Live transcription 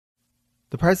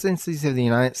The Presidencies of the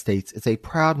United States is a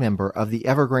proud member of the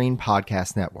Evergreen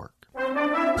Podcast Network.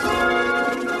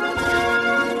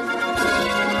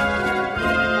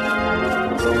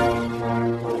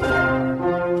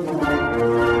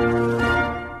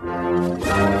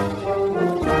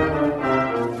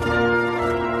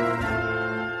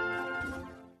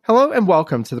 Hello and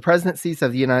welcome to the Presidencies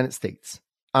of the United States.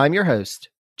 I'm your host,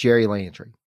 Jerry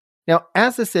Landry. Now,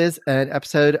 as this is an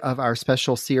episode of our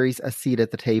special series, A Seat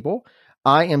at the Table,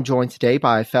 I am joined today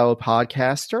by a fellow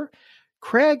podcaster.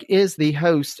 Craig is the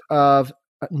host of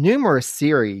numerous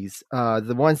series.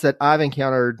 The ones that I've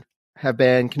encountered have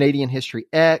been Canadian History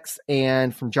X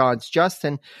and From John's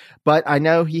Justin, but I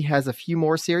know he has a few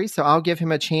more series, so I'll give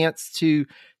him a chance to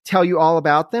tell you all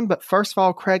about them. But first of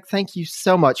all, Craig, thank you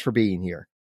so much for being here.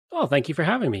 Oh, thank you for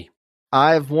having me.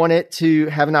 I've wanted to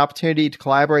have an opportunity to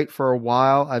collaborate for a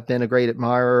while. I've been a great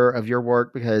admirer of your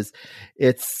work because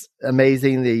it's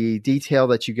amazing the detail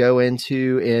that you go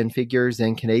into in figures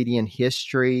in Canadian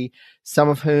history, some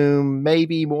of whom may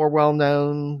be more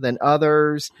well-known than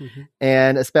others,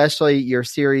 and especially your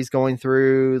series going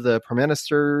through the Prime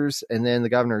Ministers and then the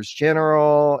Governors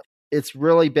General. It's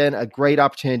really been a great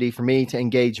opportunity for me to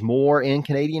engage more in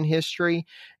Canadian history.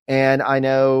 And I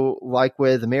know, like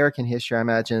with American history, I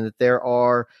imagine that there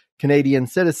are Canadian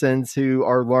citizens who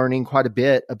are learning quite a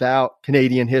bit about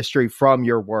Canadian history from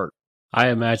your work. I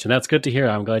imagine. That's good to hear.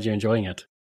 I'm glad you're enjoying it.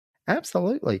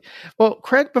 Absolutely. Well,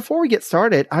 Craig, before we get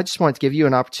started, I just wanted to give you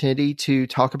an opportunity to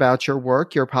talk about your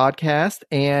work, your podcast,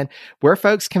 and where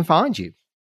folks can find you.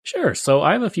 Sure. So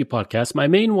I have a few podcasts. My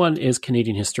main one is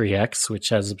Canadian History X, which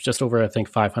has just over, I think,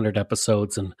 500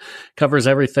 episodes and covers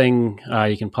everything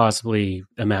you can possibly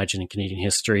imagine in Canadian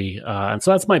history. And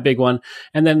so that's my big one.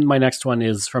 And then my next one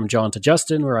is From John to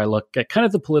Justin, where I look at kind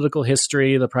of the political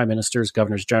history, the prime ministers,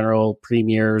 governors general,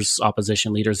 premiers,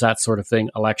 opposition leaders, that sort of thing,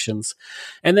 elections.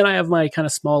 And then I have my kind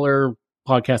of smaller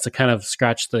podcast that kind of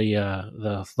scratch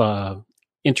the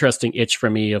interesting itch for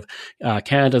me of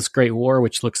Canada's Great War,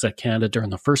 which looks at Canada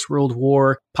during the First World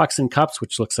War, Pucks and Cups,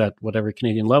 which looks at what every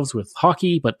Canadian loves with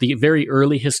hockey, but the very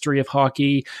early history of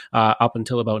hockey up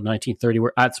until about 1930,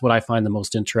 where that's what I find the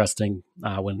most interesting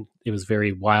when it was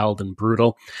very wild and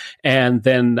brutal. And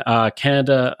then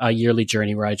Canada, A Yearly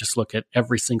Journey, where I just look at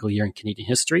every single year in Canadian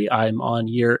history. I'm on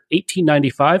year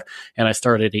 1895, and I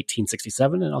started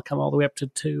 1867, and I'll come all the way up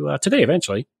to today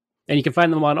eventually. And you can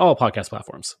find them on all podcast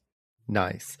platforms.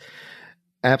 Nice.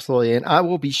 Absolutely. And I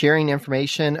will be sharing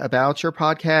information about your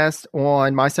podcast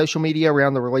on my social media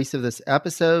around the release of this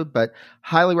episode, but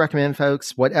highly recommend,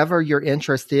 folks, whatever your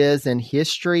interest is in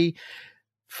history,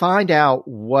 find out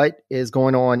what is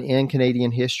going on in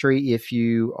Canadian history. If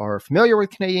you are familiar with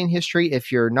Canadian history,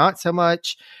 if you're not so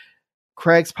much,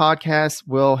 Craig's podcast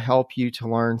will help you to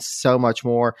learn so much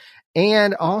more.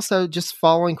 And also just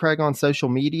following Craig on social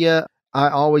media. I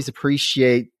always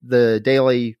appreciate the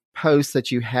daily posts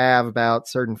that you have about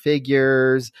certain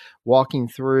figures, walking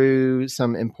through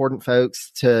some important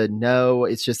folks to know.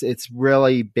 It's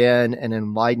really been an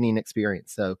enlightening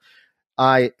experience. So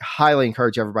I highly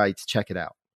encourage everybody to check it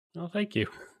out. Oh, thank you.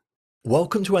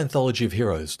 Welcome to Anthology of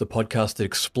Heroes, the podcast that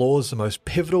explores the most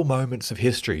pivotal moments of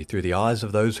history through the eyes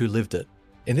of those who lived it.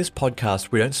 In this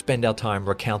podcast, we don't spend our time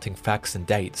recounting facts and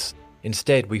dates.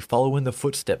 Instead, we follow in the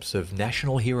footsteps of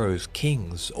national heroes,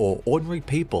 kings, or ordinary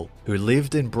people who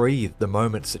lived and breathed the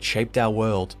moments that shaped our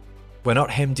world. We're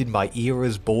not hemmed in by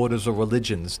eras, borders, or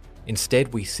religions.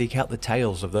 Instead, we seek out the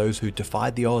tales of those who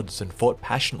defied the odds and fought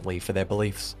passionately for their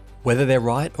beliefs. Whether they're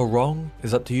right or wrong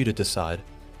is up to you to decide.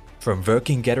 From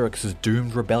Vercingetorix's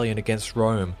doomed rebellion against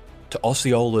Rome, to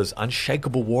Osceola's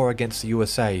unshakable war against the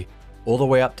USA, all the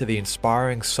way up to the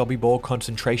inspiring Sobibor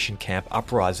concentration camp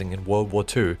uprising in World War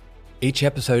II, each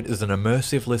episode is an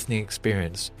immersive listening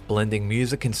experience, blending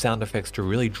music and sound effects to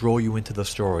really draw you into the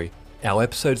story. Our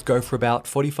episodes go for about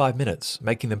 45 minutes,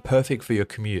 making them perfect for your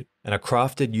commute, and are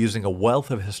crafted using a wealth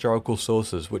of historical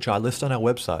sources, which I list on our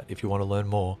website if you want to learn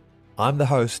more. I'm the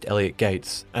host, Elliot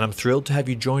Gates, and I'm thrilled to have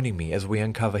you joining me as we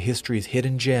uncover history's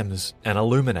hidden gems and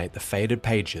illuminate the faded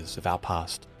pages of our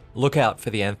past. Look out for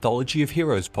the Anthology of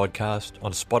Heroes podcast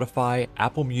on Spotify,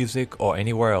 Apple Music, or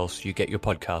anywhere else you get your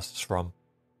podcasts from.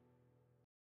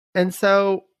 And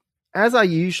so, as I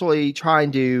usually try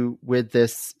and do with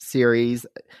this series,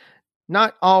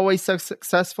 not always so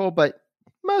successful, but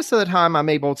most of the time I'm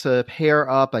able to pair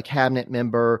up a cabinet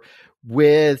member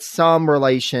with some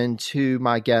relation to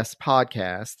my guest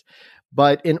podcast.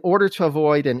 But in order to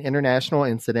avoid an international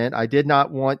incident, I did not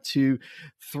want to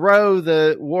throw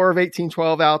the War of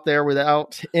 1812 out there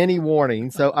without any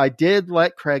warning. So I did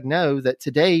let Craig know that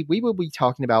today we will be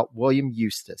talking about William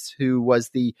Eustis, who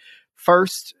was the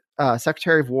first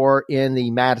Secretary of War in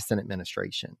the Madison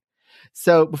administration.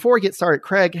 So before we get started,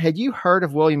 Craig, had you heard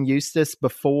of William Eustis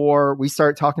before we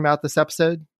started talking about this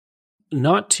episode?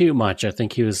 Not too much. I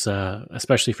think he was,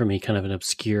 especially for me, kind of an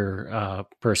obscure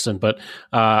person. But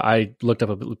I looked up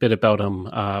a bit about him,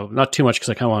 not too much because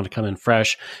I kind of wanted to come in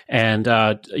fresh. And,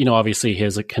 obviously he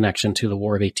has a connection to the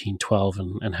War of 1812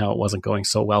 and how it wasn't going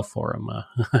so well for him,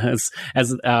 as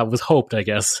was hoped, I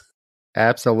guess.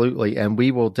 Absolutely. And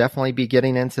we will definitely be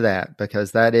getting into that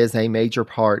because that is a major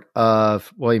part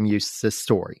of William Eustis'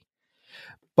 story.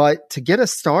 But to get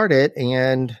us started,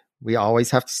 and we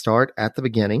always have to start at the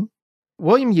beginning,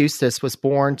 William Eustis was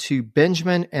born to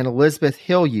Benjamin and Elizabeth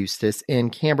Hill Eustis in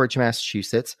Cambridge,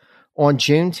 Massachusetts on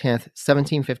June 10th,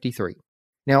 1753.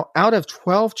 Now, out of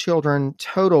 12 children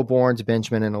total born to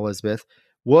Benjamin and Elizabeth,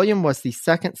 William was the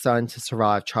second son to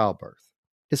survive childbirth.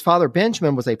 His father,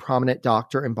 Benjamin, was a prominent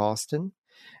doctor in Boston.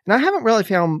 And I haven't really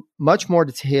found much more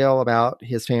detail about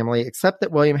his family, except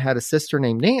that William had a sister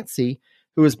named Nancy,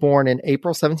 who was born in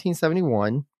April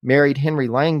 1771, married Henry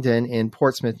Langdon in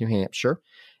Portsmouth, New Hampshire,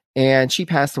 and she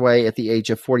passed away at the age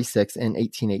of 46 in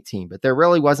 1818. But there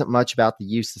really wasn't much about the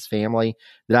Eustis family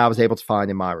that I was able to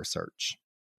find in my research.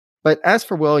 But as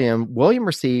for William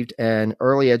received an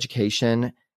early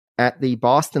education at the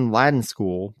Boston Latin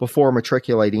School before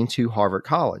matriculating to Harvard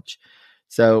College.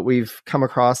 So we've come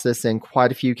across this in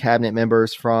quite a few cabinet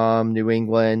members from New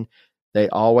England. They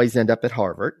always end up at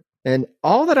Harvard. And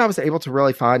all that I was able to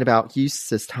really find about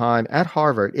Eustis' time at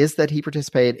Harvard is that he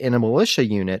participated in a militia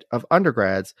unit of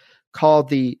undergrads called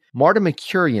the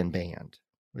Martimacurian Band,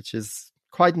 which is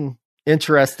quite an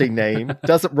interesting name.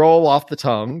 Doesn't roll off the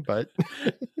tongue, but...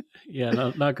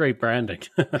 Yeah, not great branding.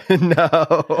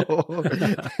 No.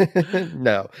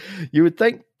 No. You would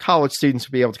think college students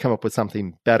would be able to come up with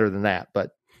something better than that,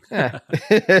 but...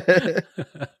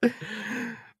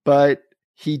 But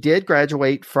he did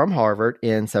graduate from Harvard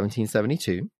in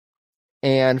 1772.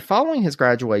 And following his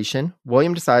graduation,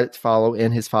 William decided to follow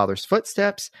in his father's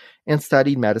footsteps and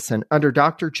studied medicine under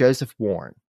Dr. Joseph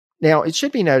Warren. Now, it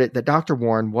should be noted that Dr.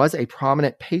 Warren was a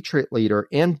prominent Patriot leader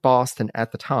in Boston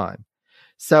at the time.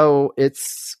 So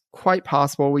it's quite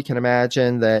possible we can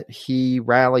imagine that he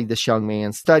rallied this young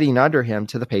man studying under him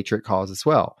to the Patriot cause as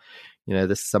well.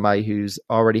 This is somebody who's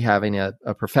already having a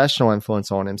professional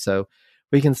influence on him. So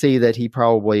we can see that he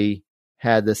probably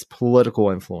had this political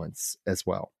influence as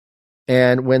well.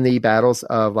 And when the battles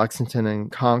of Lexington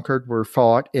and Concord were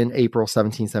fought in April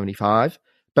 1775,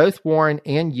 both Warren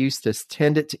and Eustis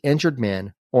tended to injured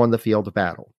men on the field of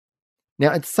battle.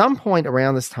 Now, at some point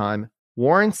around this time,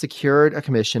 Warren secured a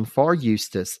commission for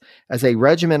Eustis as a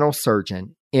regimental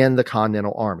surgeon in the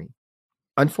Continental Army.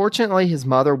 Unfortunately, his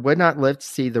mother would not live to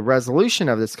see the resolution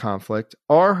of this conflict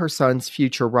or her son's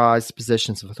future rise to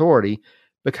positions of authority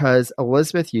because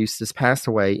Elizabeth Eustis passed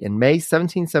away in May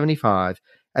 1775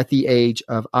 at the age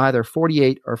of either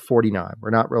 48 or 49. We're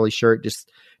not really sure. It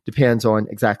just depends on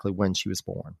exactly when she was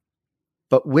born.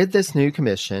 But with this new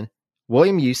commission,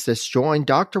 William Eustis joined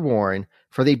Dr. Warren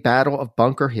for the Battle of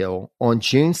Bunker Hill on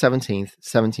June 17,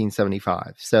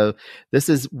 1775. So this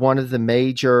is one of the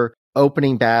major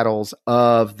opening battles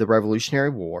of the Revolutionary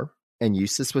War, and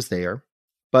Eustis was there.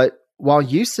 But while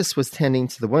Eustis was tending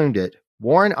to the wounded,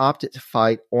 Warren opted to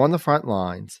fight on the front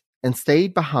lines and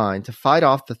stayed behind to fight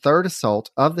off the third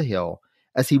assault of the hill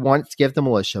as he wanted to give the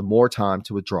militia more time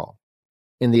to withdraw.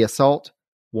 In the assault,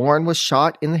 Warren was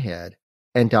shot in the head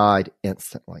and died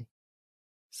instantly.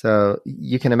 So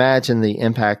you can imagine the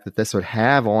impact that this would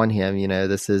have on him.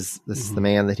 This is the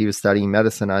man that he was studying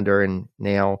medicine under, and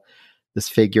now this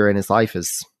figure in his life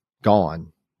is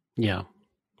gone. Yeah,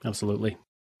 absolutely.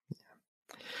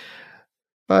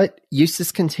 But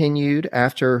Eustis continued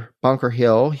after Bunker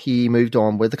Hill. He moved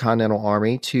on with the Continental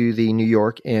Army to the New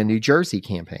York and New Jersey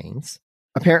campaigns.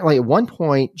 Apparently, at one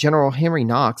point, General Henry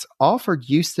Knox offered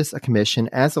Eustis a commission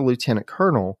as a lieutenant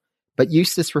colonel, but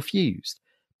Eustis refused,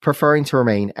 preferring to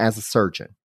remain as a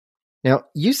surgeon. Now,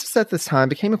 Eustis at this time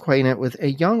became acquainted with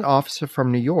a young officer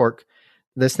from New York.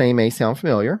 This name may sound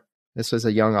familiar. This was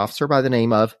a young officer by the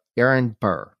name of Aaron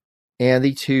Burr, and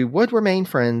the two would remain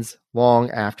friends long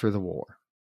after the war.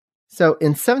 So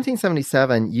in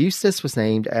 1777, Eustis was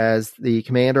named as the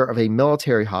commander of a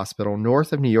military hospital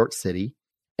north of New York City,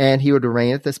 and he would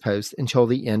remain at this post until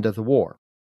the end of the war.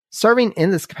 Serving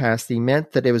in this capacity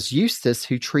meant that it was Eustis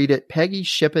who treated Peggy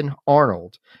Shippen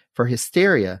Arnold for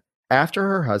hysteria after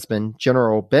her husband,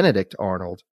 General Benedict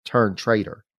Arnold, turned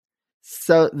traitor.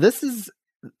 So this is,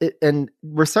 in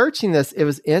researching this, it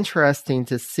was interesting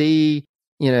to see,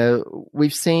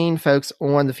 we've seen folks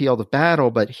on the field of battle,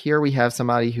 but here we have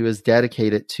somebody who is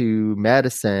dedicated to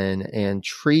medicine and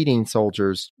treating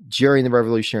soldiers during the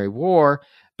Revolutionary War,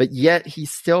 but yet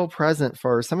he's still present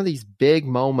for some of these big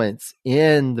moments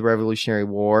in the Revolutionary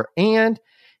War. And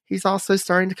he's also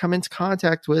starting to come into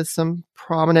contact with some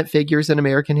prominent figures in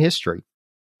American history.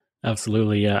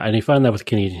 Absolutely, yeah. And you find that with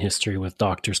Canadian history, with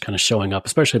doctors kind of showing up,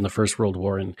 especially in the First World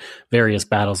War in various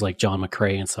battles like John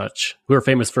McCrae and such, who are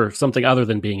famous for something other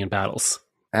than being in battles.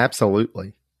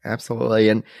 Absolutely. Absolutely.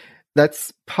 And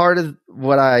that's part of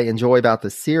what I enjoy about the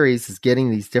series is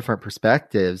getting these different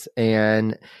perspectives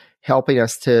and helping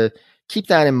us to keep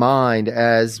that in mind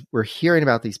as we're hearing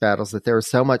about these battles, that there was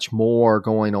so much more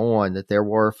going on, that there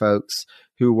were folks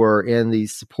who were in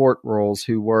these support roles,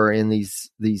 who were in these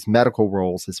medical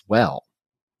roles as well.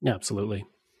 Yeah, absolutely.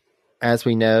 As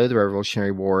we know, the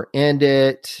Revolutionary War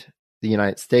ended. The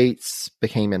United States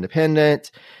became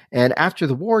independent. And after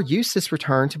the war, Eustis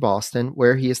returned to Boston,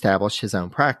 where he established his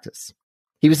own practice.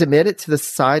 He was admitted to the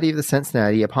Society of the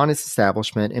Cincinnati upon its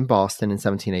establishment in Boston in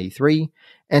 1783,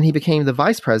 and he became the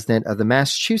vice president of the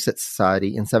Massachusetts Society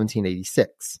in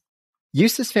 1786.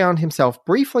 Eustis found himself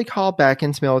briefly called back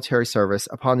into military service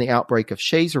upon the outbreak of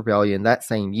Shays' Rebellion that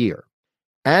same year.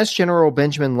 As General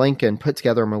Benjamin Lincoln put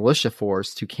together a militia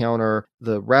force to counter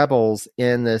the rebels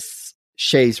in this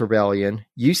Shays' Rebellion,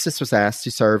 Eustis was asked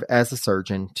to serve as a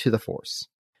surgeon to the force.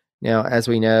 Now, as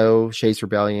we know, Shays'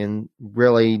 Rebellion,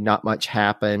 really not much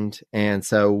happened, and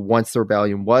so once the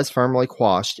rebellion was firmly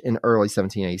quashed in early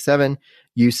 1787,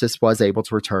 Eustis was able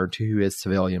to return to his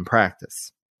civilian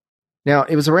practice. Now,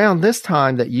 it was around this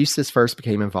time that Eustis first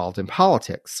became involved in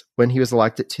politics, when he was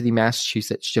elected to the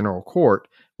Massachusetts General Court,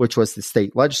 which was the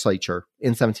state legislature,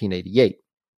 in 1788.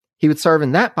 He would serve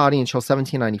in that body until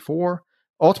 1794,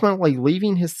 ultimately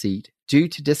leaving his seat due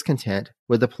to discontent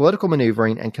with the political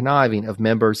maneuvering and conniving of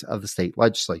members of the state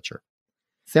legislature.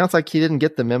 Sounds like he didn't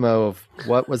get the memo of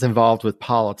what was involved with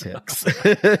politics.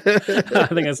 I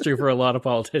think that's true for a lot of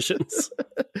politicians.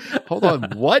 Hold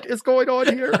on, what is going on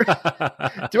here?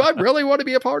 Do I really want to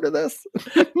be a part of this?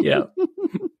 Yeah.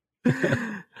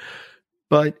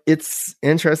 But it's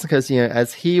interesting because,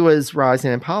 as he was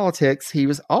rising in politics, he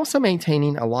was also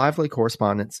maintaining a lively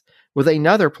correspondence with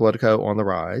another politico on the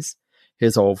rise,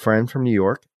 his old friend from New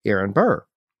York, Aaron Burr.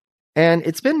 And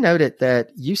it's been noted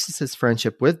that Eustis's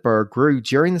friendship with Burr grew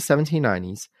during the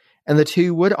 1790s, and the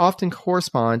two would often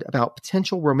correspond about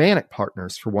potential romantic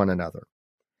partners for one another.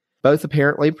 Both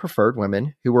apparently preferred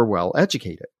women who were well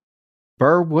educated.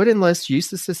 Burr would enlist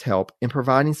Eustis's help in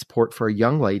providing support for a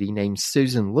young lady named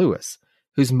Susan Lewis,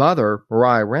 whose mother,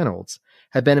 Maria Reynolds,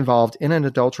 had been involved in an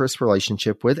adulterous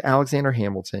relationship with Alexander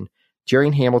Hamilton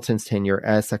during Hamilton's tenure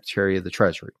as Secretary of the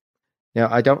Treasury. Now,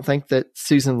 I don't think that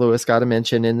Susan Lewis got a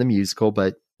mention in the musical,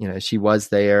 but, she was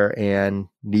there and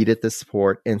needed the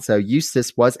support. And so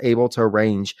Eustis was able to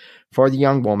arrange for the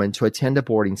young woman to attend a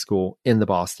boarding school in the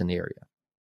Boston area.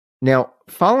 Now,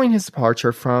 following his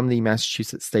departure from the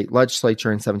Massachusetts State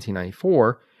Legislature in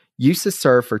 1794, Eustis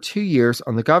served for 2 years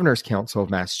on the Governor's Council of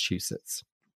Massachusetts.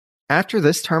 After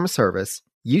this term of service,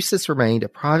 Eustis remained a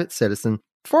private citizen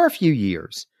for a few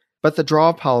years, but the draw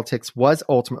of politics was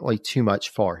ultimately too much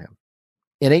for him.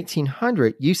 In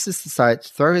 1800, Eustis decided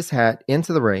to throw his hat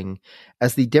into the ring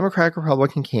as the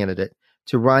Democratic-Republican candidate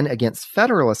to run against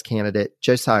Federalist candidate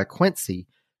Josiah Quincy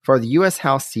for the U.S.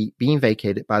 House seat being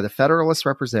vacated by the Federalist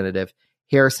representative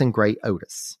Harrison Gray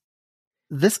Otis.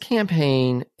 This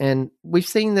campaign, and we've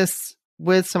seen this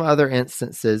with some other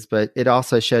instances, but it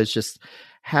also shows just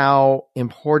how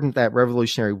important that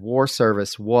Revolutionary War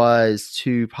service was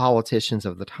to politicians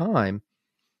of the time,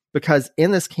 because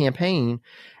in this campaign,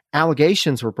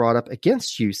 allegations were brought up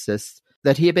against Eustis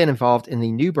that he had been involved in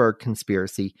the Newburgh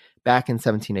conspiracy back in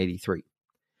 1783.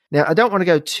 Now, I don't want to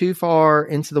go too far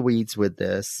into the weeds with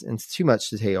this, into too much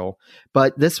detail,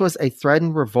 but this was a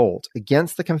threatened revolt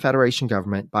against the Confederation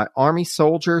government by Army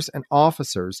soldiers and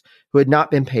officers who had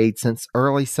not been paid since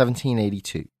early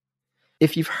 1782.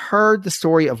 If you've heard the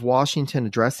story of Washington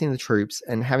addressing the troops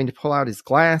and having to pull out his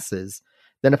glasses,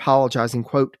 then apologizing,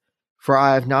 quote, "For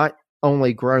I have not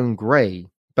only grown gray,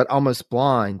 but almost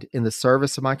blind in the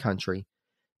service of my country,"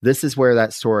 this is where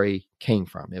that story came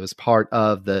from. It was part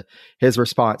of his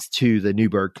response to the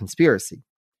Newburgh conspiracy.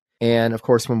 And of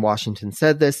course, when Washington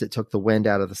said this, it took the wind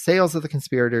out of the sails of the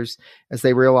conspirators as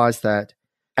they realized that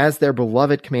as their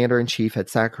beloved commander-in-chief had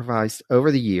sacrificed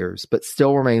over the years, but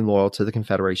still remained loyal to the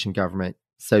Confederation government,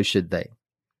 so should they.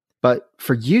 But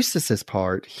for Eustis's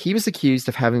part, he was accused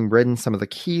of having written some of the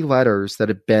key letters that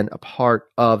had been a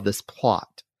part of this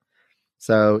plot.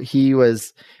 So he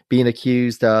was being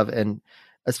accused of, and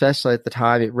especially at the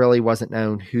time, it really wasn't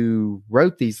known who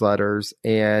wrote these letters.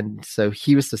 And so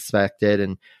he was suspected,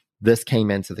 and this came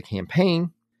into the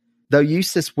campaign. Though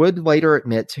Eustis would later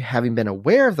admit to having been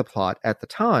aware of the plot at the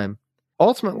time,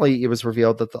 ultimately it was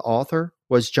revealed that the author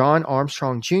was John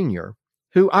Armstrong Jr.,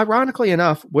 who, ironically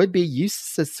enough, would be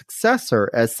Eustis' successor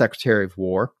as Secretary of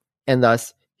War, and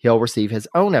thus he'll receive his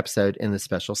own episode in this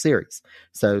special series.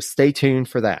 So stay tuned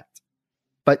for that.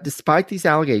 But despite these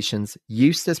allegations,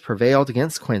 Eustis prevailed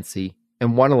against Quincy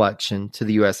and won election to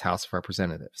the U.S. House of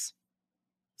Representatives.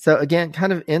 So again,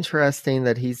 kind of interesting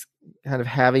that he's kind of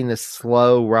having this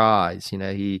slow rise. You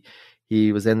know,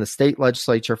 he was in the state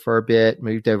legislature for a bit,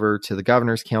 moved over to the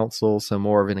governor's council, so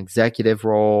more of an executive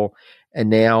role, and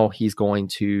now he's going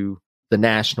to the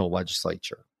national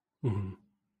legislature. Mm-hmm.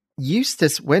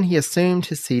 Eustis, when he assumed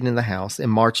his seat in the House in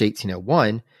March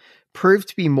 1801, proved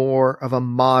to be more of a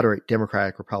moderate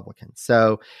Democratic Republican.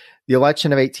 So the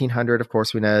election of 1800, of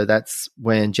course, we know that's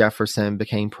when Jefferson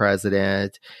became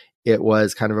president. It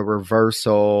was kind of a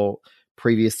reversal.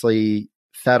 Previously,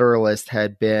 Federalists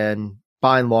had been,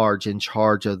 by and large, in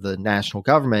charge of the national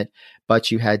government,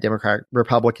 but you had Democratic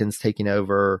Republicans taking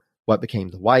over what became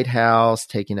the White House,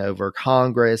 taking over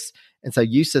Congress. And so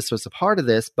Eustis was a part of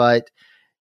this, but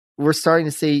we're starting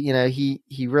to see, you know, he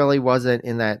really wasn't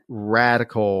in that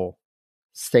radical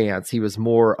stance. He was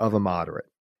more of a moderate.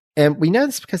 And we know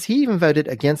this because he even voted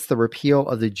against the repeal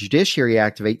of the Judiciary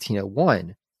Act of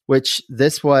 1801, which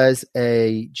this was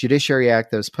a judiciary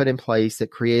act that was put in place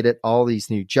that created all these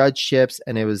new judgeships,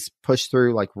 and it was pushed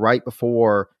through like right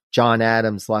before John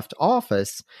Adams left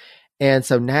office. And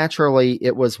so naturally,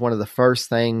 it was one of the first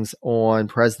things on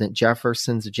President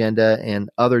Jefferson's agenda and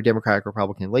other Democratic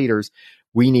Republican leaders.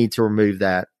 We need to remove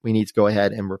that. We need to go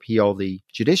ahead and repeal the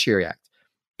Judiciary Act.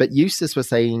 But Eustis was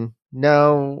saying,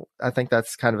 no, I think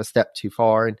that's kind of a step too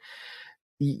far. And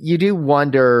you do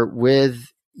wonder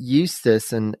with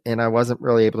Eustis, and I wasn't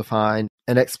really able to find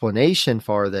an explanation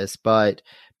for this, but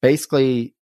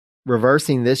basically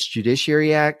reversing this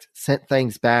Judiciary Act sent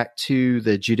things back to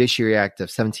the Judiciary Act of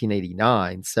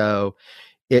 1789. So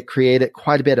it created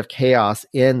quite a bit of chaos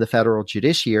in the federal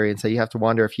judiciary. And so you have to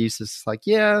wonder if Eustis is like,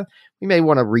 yeah, we may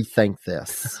want to rethink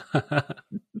this.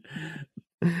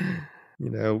 You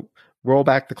know, roll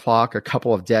back the clock a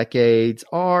couple of decades,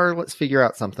 or let's figure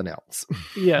out something else.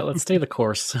 Yeah, let's stay the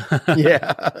course.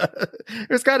 Yeah.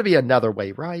 There's got to be another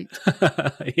way, right?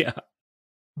 Yeah.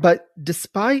 But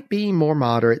despite being more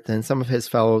moderate than some of his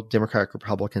fellow Democratic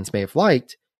Republicans may have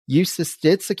liked, Eustis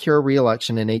did secure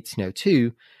re-election in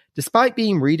 1802, despite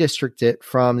being redistricted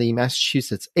from the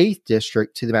Massachusetts 8th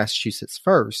District to the Massachusetts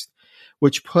 1st,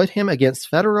 which put him against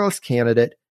Federalist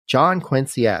candidate John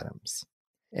Quincy Adams.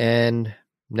 And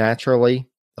naturally,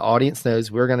 the audience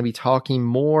knows we're going to be talking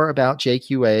more about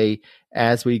JQA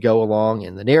as we go along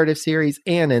in the narrative series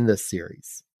and in this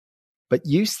series. But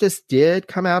Eustis did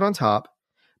come out on top,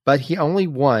 but he only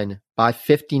won by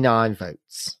 59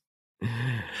 votes.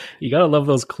 You got to love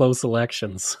those close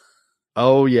elections.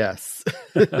 Oh, yes.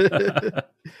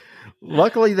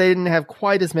 Luckily, they didn't have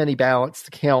quite as many ballots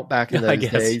to count back in those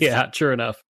days. Yeah, true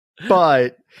enough.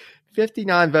 But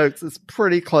 59 votes is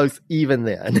pretty close even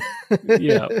then.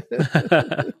 Yeah.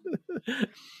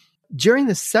 During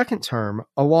the second term,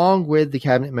 along with the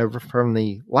cabinet member from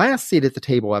the last seat at the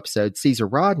table episode, Caesar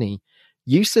Rodney,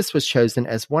 Eustis was chosen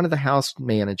as one of the House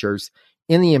managers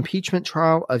in the impeachment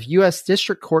trial of U.S.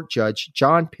 District Court Judge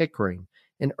John Pickering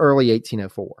in early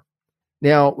 1804.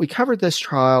 Now, we covered this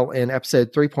trial in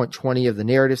episode 3.20 of the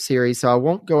narrative series, so I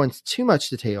won't go into too much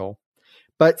detail,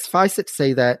 but suffice it to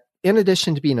say that in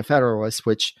addition to being a Federalist,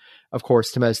 which, of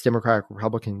course, to most Democratic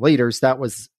Republican leaders, that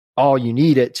was all you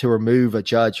needed to remove a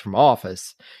judge from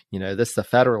office. You know, this is a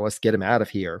Federalist, get him out of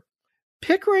here.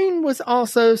 Pickering was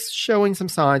also showing some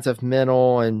signs of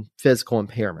mental and physical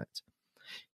impairment.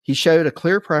 He showed a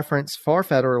clear preference for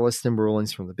Federalists in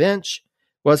rulings from the bench,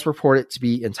 was reported to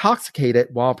be intoxicated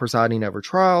while presiding over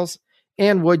trials,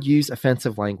 and would use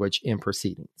offensive language in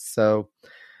proceedings. So,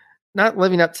 not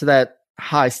living up to that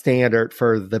high standard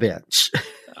for the bench.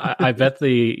 I bet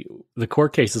the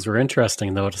court cases were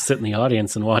interesting, though, to sit in the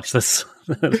audience and watch this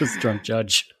drunk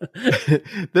judge.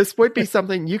 This would be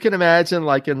something you can imagine,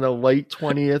 like in the late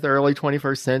 20th, early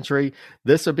 21st century.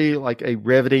 This would be like a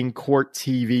riveting court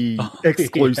TV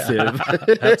exclusive.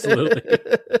 Yeah, absolutely.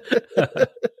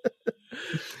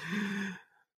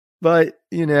 But,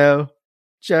 you know,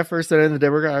 Jefferson and the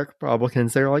Democratic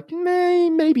Republicans, they're like,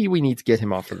 maybe we need to get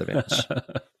him off of the bench.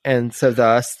 And so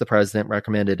thus, the president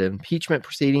recommended impeachment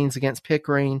proceedings against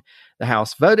Pickering. The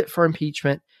House voted for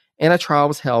impeachment, and a trial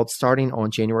was held starting on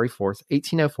January 4th,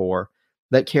 1804,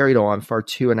 that carried on for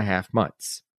 2.5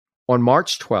 months. On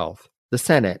March 12th, the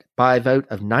Senate, by a vote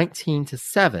of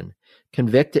 19-7,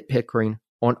 convicted Pickering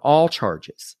on all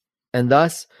charges, and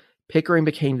thus Pickering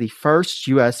became the first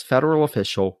U.S. federal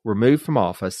official removed from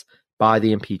office by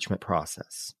the impeachment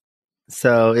process.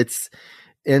 So it's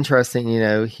interesting,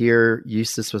 here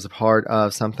Eustis was a part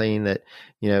of something that,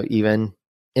 even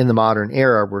in the modern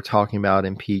era, we're talking about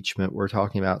impeachment, we're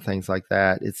talking about things like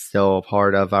that. It's still a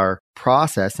part of our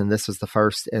process. And this was the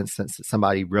first instance that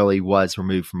somebody really was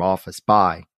removed from office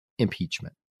by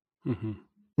impeachment. Mm-hmm.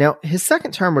 Now, his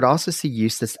second term would also see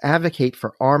Eustis advocate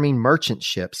for arming merchant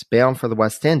ships bound for the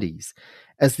West Indies,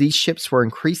 as these ships were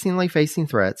increasingly facing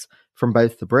threats from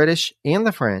both the British and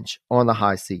the French on the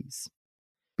high seas.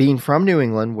 Being from New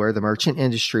England, where the merchant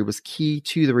industry was key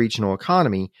to the regional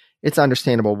economy, it's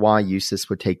understandable why Eustis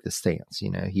would take this stance.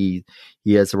 He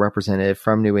is a representative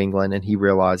from New England, and he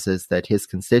realizes that his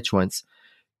constituents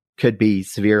could be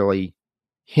severely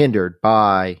hindered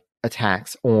by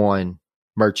attacks on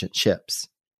merchant ships.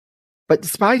 But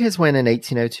despite his win in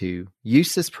 1802,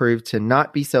 Eustis proved to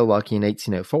not be so lucky in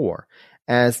 1804,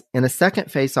 as in a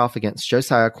second face-off against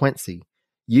Josiah Quincy,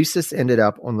 Eustis ended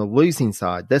up on the losing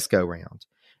side this go-round.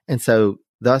 And so,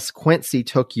 thus, Quincy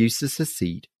took Eustis's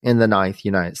seat in the 9th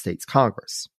United States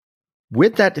Congress.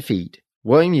 With that defeat,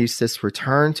 William Eustis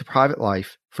returned to private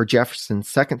life for Jefferson's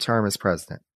second term as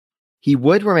president. He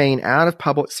would remain out of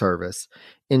public service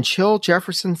until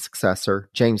Jefferson's successor,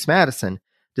 James Madison,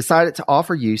 decided to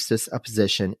offer Eustis a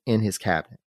position in his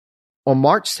cabinet. On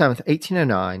March 7,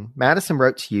 1809, Madison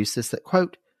wrote to Eustis that,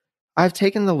 quote, "I have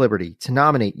taken the liberty to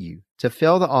nominate you to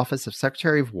fill the office of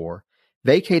Secretary of War,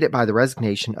 vacated by the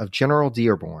resignation of General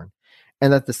Dearborn,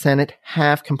 and that the Senate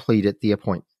have completed the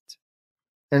appointment."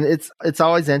 And it's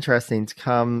always interesting to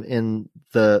come in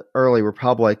the early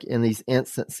Republic in these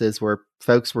instances where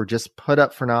folks were just put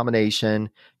up for nomination,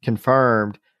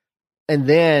 confirmed, and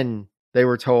then they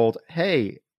were told,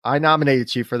 "Hey, I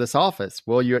nominated you for this office.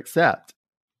 Will you accept?"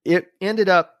 It ended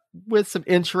up with some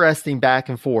interesting back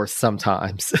and forth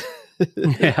sometimes.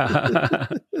 Yeah.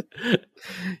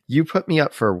 You put me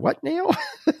up for what now?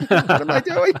 What am I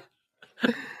doing?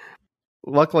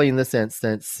 Luckily, in this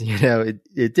instance,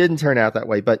 it didn't turn out that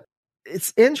way. But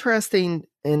it's interesting,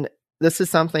 and this is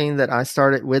something that I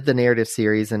started with the narrative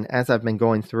series. And as I've been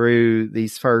going through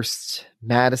these first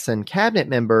Madison cabinet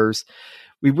members,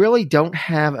 we really don't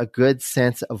have a good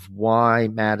sense of why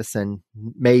Madison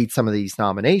made some of these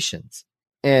nominations.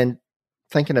 And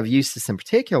thinking of Eustis in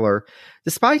particular,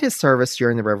 despite his service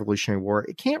during the Revolutionary War,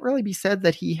 it can't really be said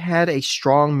that he had a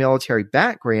strong military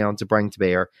background to bring to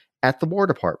bear at the War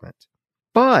Department.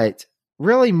 But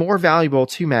really more valuable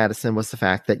to Madison was the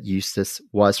fact that Eustis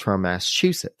was from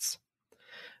Massachusetts.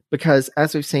 Because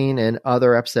as we've seen in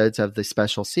other episodes of the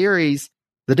special series,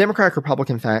 the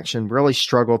Democratic-Republican faction really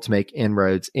struggled to make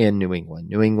inroads in New England.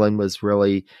 New England was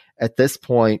really, at this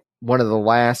point, one of the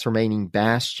last remaining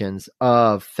bastions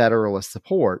of Federalist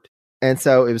support. And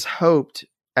so it was hoped,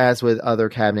 as with other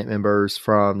cabinet members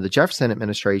from the Jefferson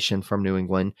administration from New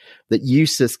England, that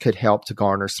Eustis could help to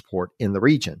garner support in the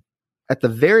region. At the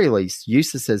very least,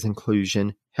 Eustis's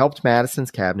inclusion helped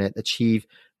Madison's cabinet achieve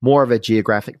more of a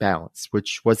geographic balance,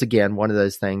 which was, again, one of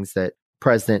those things that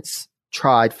presidents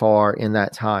tried for in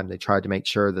that time. They tried to make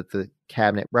sure that the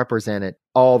cabinet represented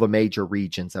all the major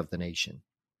regions of the nation.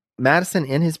 Madison,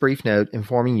 in his brief note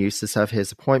informing Eustis of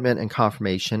his appointment and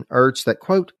confirmation, urged that,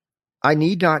 quote, "I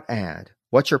need not add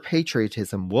what your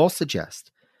patriotism will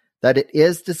suggest, that it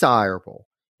is desirable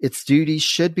its duties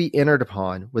should be entered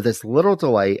upon with as little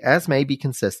delay as may be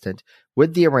consistent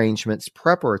with the arrangements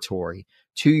preparatory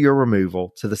to your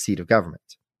removal to the seat of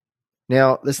government."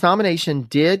 Now, this nomination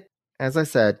did, as I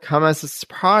said, come as a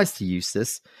surprise to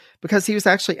Eustis because he was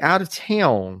actually out of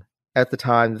town at the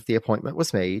time that the appointment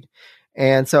was made.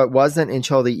 And so it wasn't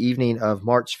until the evening of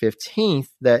March 15th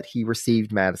that he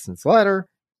received Madison's letter.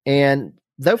 And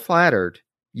though flattered,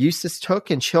 Eustis took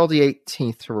until the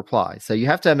 18th to reply. So you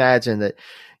have to imagine that,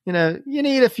 you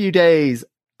need a few days.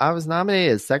 I was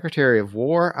nominated as Secretary of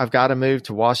War. I've got to move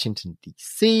to Washington,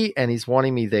 D.C., and he's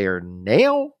wanting me there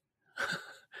now?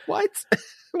 What?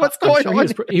 What's going on?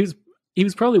 He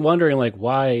was probably wondering, like,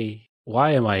 why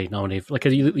am I nominated? Like,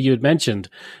 you had mentioned,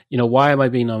 why am I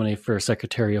being nominated for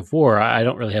Secretary of War? I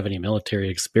don't really have any military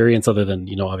experience other than,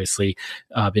 obviously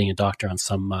being a doctor on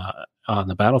some on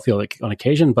the battlefield, like, on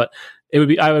occasion. But I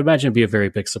would imagine it'd be a very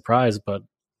big surprise. But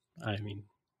I mean,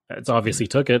 it's obviously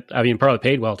took it. I mean, probably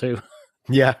paid well too.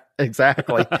 Yeah,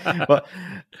 exactly. Well,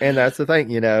 and that's the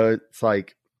thing, it's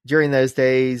like during those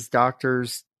days,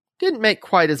 doctors didn't make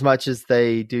quite as much as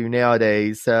they do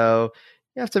nowadays. So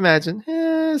you have to imagine,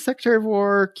 Secretary of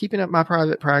War, keeping up my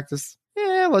private practice.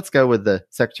 let's go with the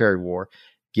Secretary of War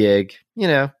gig.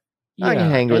 I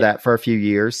can hang with that for a few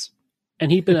years.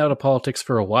 And he'd been out of politics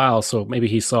for a while, so maybe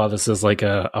he saw this as like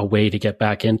a way to get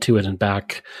back into it and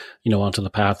back, onto the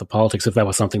path of politics, if that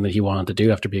was something that he wanted to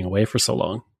do after being away for so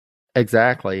long.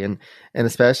 Exactly. And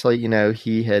especially,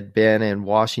 he had been in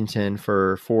Washington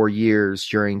for 4 years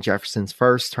during Jefferson's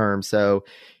first term. So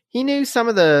he knew some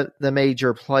of the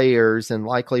major players, and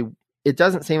likely it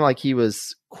doesn't seem like he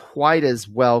was quite as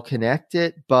well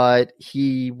connected, but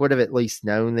he would have at least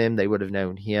known them. They would have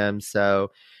known him. So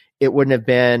it wouldn't have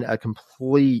been a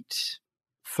complete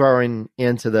throwing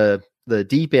into the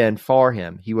deep end for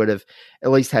him. He would have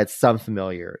at least had some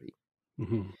familiarity.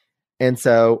 Mm-hmm. And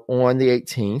so on the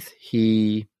 18th,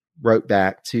 he wrote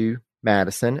back to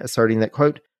Madison, asserting that,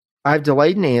 quote, "I've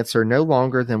delayed an answer no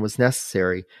longer than was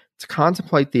necessary to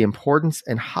contemplate the importance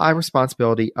and high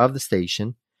responsibility of the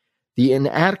station, the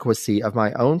inadequacy of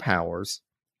my own powers,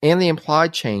 and the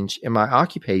implied change in my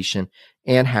occupation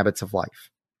and habits of life."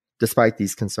 Despite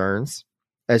these concerns,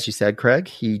 as you said, Craig,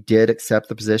 he did accept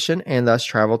the position and thus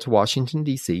traveled to Washington,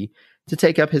 D.C. to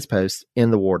take up his post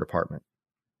in the War Department.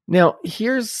 Now,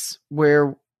 here's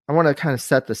where I want to kind of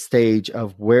set the stage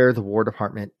of where the War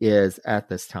Department is at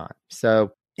this time.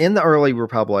 So in the early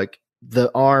Republic,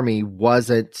 the Army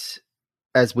wasn't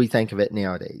as we think of it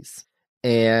nowadays.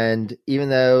 And even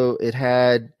though it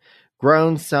had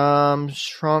grown some,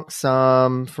 shrunk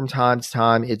some from time to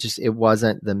time, it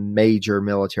wasn't the major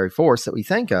military force that we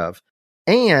think of.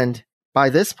 And by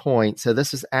this point, so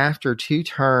this was after 2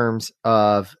 terms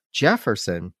of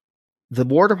Jefferson, the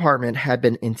War Department had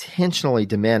been intentionally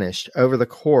diminished over the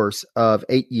course of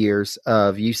 8 years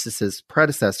of Eustis's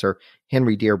predecessor,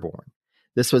 Henry Dearborn.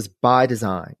 This was by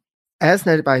design. As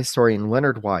noted by historian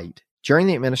Leonard White, during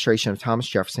the administration of Thomas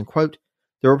Jefferson, quote,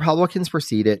 "The Republicans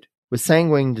proceeded with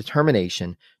sanguine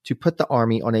determination to put the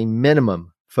Army on a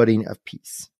minimum footing of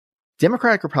peace.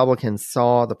 Democratic Republicans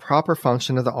saw the proper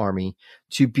function of the Army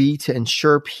to be to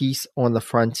ensure peace on the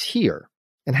frontier,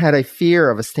 and had a fear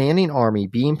of a standing army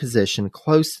being positioned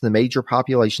close to the major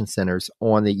population centers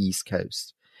on the East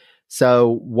Coast."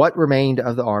 So what remained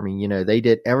of the Army, they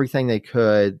did everything they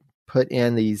could, put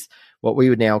in these, what we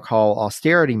would now call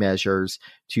austerity measures,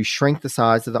 to shrink the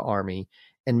size of the Army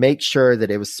and make sure that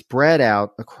it was spread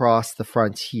out across the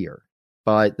frontier.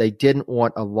 But they didn't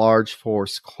want a large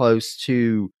force close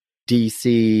to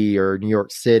DC or New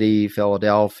York City,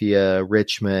 Philadelphia,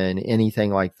 Richmond,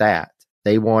 anything like that.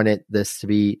 They wanted this to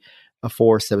be a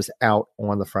force that was out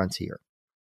on the frontier.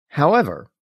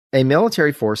 However, a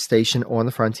military force stationed on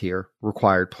the frontier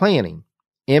required planning,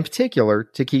 in particular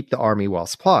to keep the Army well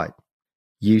supplied.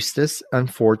 Eustis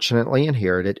unfortunately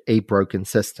inherited a broken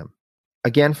system.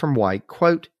 Again from White,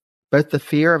 quote, "Both the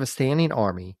fear of a standing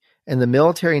army and the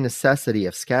military necessity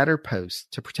of scattered posts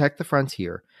to protect the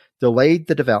frontier delayed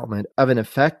the development of an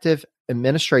effective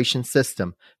administration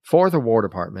system for the War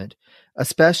Department,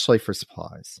 especially for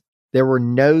supplies. There were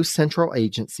no central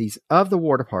agencies of the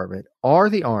War Department or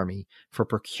the Army for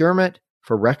procurement,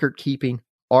 for record keeping,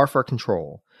 or for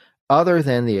control, other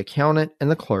than the accountant and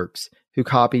the clerks who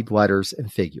copied letters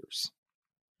and figures."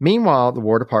 Meanwhile, the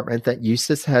War Department that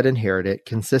Eustis had inherited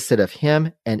consisted of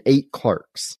him and 8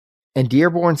 clerks, and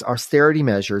Dearborn's austerity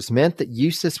measures meant that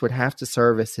Eustis would have to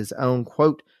serve as his own,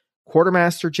 quote,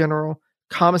 "quartermaster general,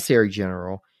 commissary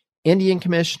general, Indian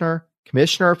commissioner,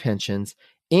 commissioner of pensions,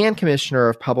 and commissioner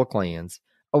of public lands,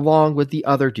 along with the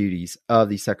other duties of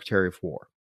the Secretary of War."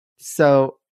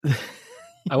 So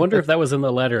I wonder if that was in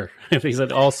the letter. If he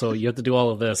said, also, you have to do all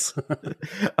of this.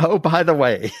 Oh, by the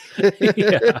way.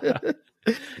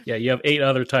 Yeah, you have 8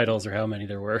 other titles, or how many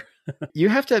there were. You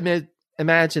have to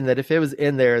imagine that if it was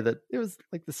in there, that it was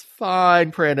like this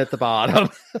fine print at the bottom.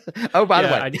 Oh, by the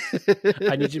way.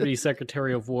 I need you to be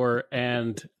Secretary of War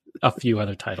and a few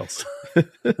other titles.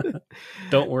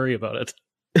 Don't worry about it.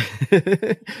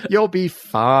 You'll be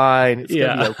fine. It's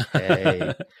going to be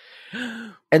okay.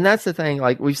 And that's the thing,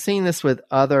 like we've seen this with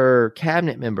other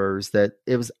cabinet members, that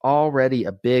it was already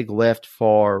a big lift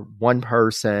for one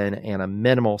person and a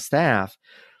minimal staff.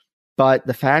 But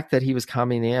the fact that he was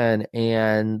coming in,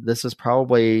 and this was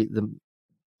probably the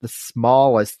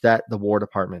smallest that the War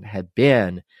Department had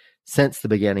been since the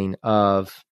beginning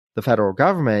of the federal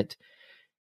government,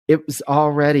 it was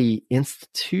already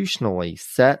institutionally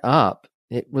set up.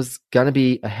 It was going to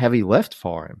be a heavy lift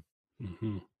for him.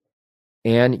 Mm-hmm.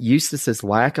 And Eustis's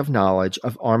lack of knowledge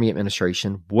of Army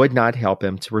administration would not help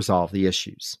him to resolve the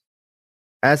issues.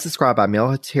 As described by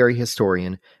military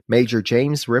historian Major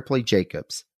James Ripley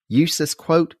Jacobs, Eustis,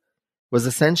 quote, "was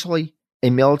essentially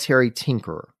a military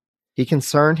tinkerer. He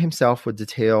concerned himself with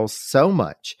details so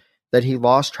much that he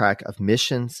lost track of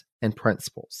missions and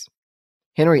principles.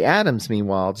 Henry Adams,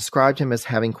 meanwhile, described him as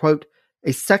having, quote,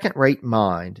 a second-rate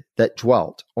mind that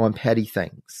dwelt on petty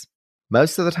things.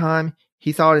 Most of the time,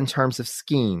 he thought in terms of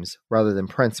schemes rather than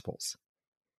principles.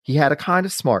 He had a kind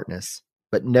of smartness,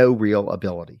 but no real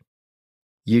ability.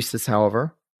 Eustis,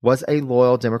 however, was a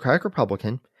loyal Democratic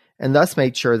Republican and thus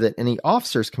made sure that any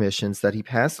officers' commissions that he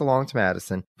passed along to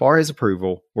Madison for his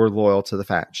approval were loyal to the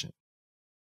faction.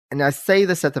 And I say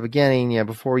this at the beginning,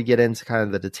 before we get into kind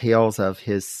of the details of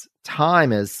his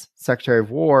time as Secretary of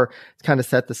War, to kind of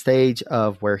set the stage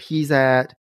of where he's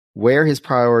at, where his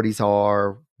priorities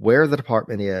are, where the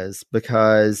department is,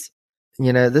 because,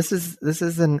 this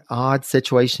is an odd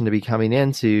situation to be coming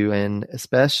into, and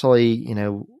especially,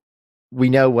 we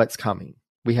know what's coming.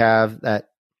 We have that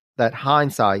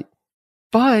hindsight,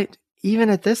 but even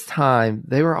at this time,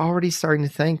 they were already starting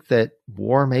to think that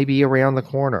war may be around the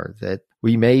corner, that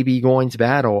we may be going to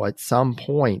battle at some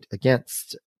point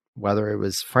against, whether it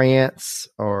was France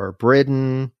or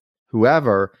Britain,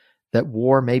 whoever, that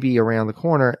war may be around the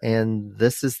corner. And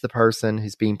this is the person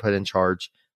who's being put in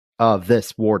charge of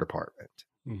this War Department.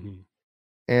 Mm-hmm.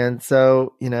 And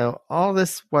so, all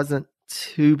this wasn't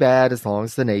too bad as long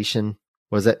as the nation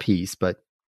was at peace, but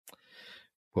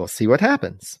we'll see what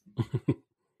happens.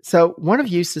 So one of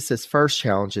Eustis's first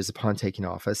challenges upon taking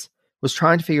office was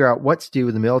trying to figure out what to do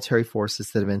with the military forces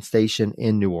that had been stationed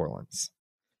in New Orleans.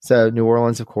 So New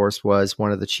Orleans, of course, was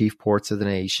one of the chief ports of the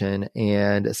nation,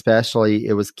 and especially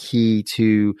it was key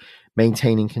to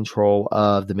maintaining control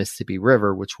of the Mississippi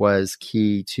River, which was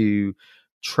key to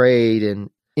trade and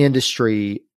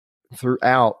industry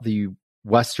throughout the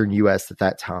western U.S. at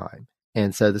that time.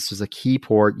 And so this was a key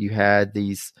port. You had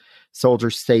these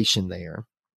soldiers stationed there.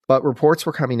 But reports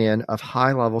were coming in of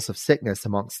high levels of sickness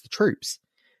amongst the troops.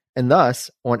 And thus,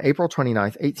 on April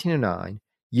 29th, 1809,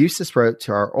 Eustis wrote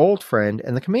to our old friend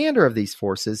and the commander of these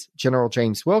forces, General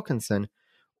James Wilkinson,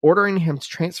 ordering him to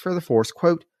transfer the force,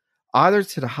 quote, either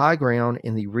to the high ground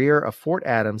in the rear of Fort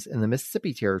Adams in the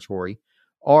Mississippi Territory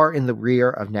or in the rear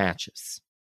of Natchez.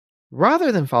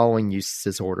 Rather than following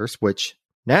Eustis's orders, which,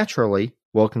 naturally,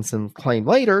 Wilkinson claimed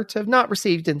later to have not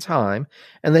received in time,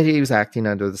 and that he was acting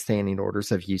under the standing orders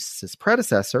of Eustis's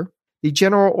predecessor, the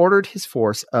general ordered his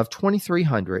force of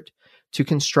 2,300 to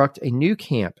construct a new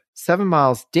camp 7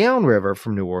 miles downriver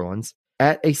from New Orleans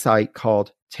at a site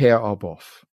called Terre aux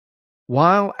Boeufs.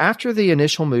 While after the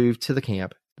initial move to the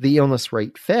camp, the illness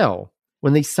rate fell,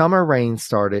 when the summer rain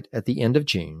started at the end of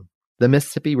June, the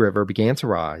Mississippi River began to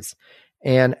rise,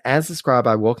 and as described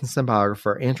by Wilkinson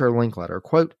biographer Andrew Linkletter,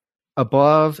 quote,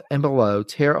 above and below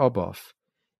Terre aux Boeufs,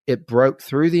 it broke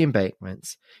through the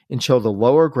embankments until the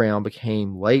lower ground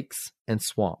became lakes and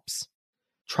swamps.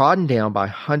 Trodden down by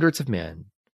hundreds of men,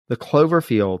 the clover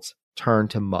fields turned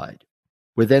to mud.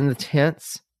 Within the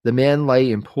tents, the men lay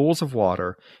in pools of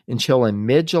water until in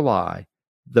mid-July,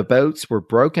 the boats were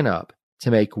broken up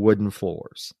to make wooden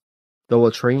floors. The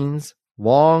latrines,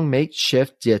 long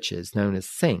makeshift ditches known as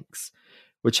sinks,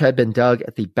 which had been dug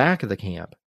at the back of the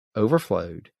camp,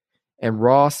 overflowed, and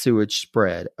raw sewage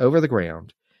spread over the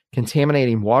ground,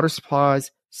 contaminating water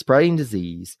supplies, spreading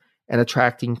disease, and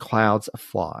attracting clouds of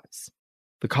flies.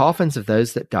 The coffins of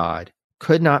those that died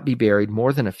could not be buried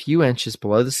more than a few inches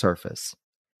below the surface,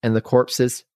 and the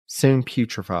corpses soon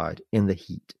putrefied in the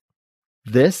heat.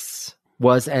 This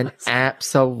was an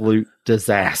absolute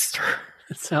disaster.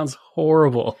 It sounds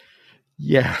horrible.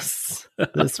 Yes.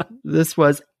 This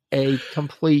was a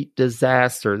complete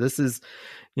disaster. This is,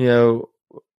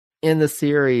 in the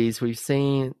series, we've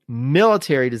seen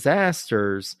military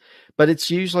disasters, but it's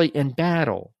usually in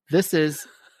battle. This is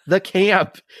the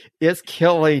camp is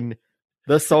killing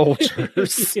the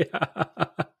soldiers.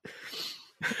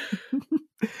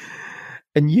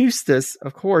 And Eustis,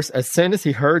 of course, as soon as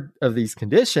he heard of these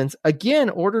conditions, again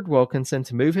ordered Wilkinson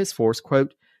to move his force,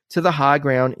 quote, to the high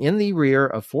ground in the rear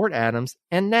of Fort Adams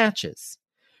and Natchez,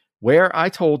 where I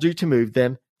told you to move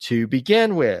them to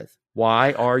begin with.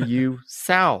 Why are you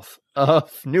south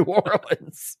of New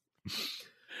Orleans?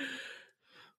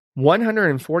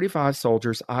 145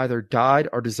 soldiers either died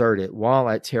or deserted while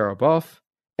at Terre aux Boeufs,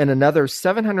 and another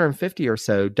 750 or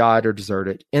so died or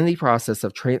deserted in the process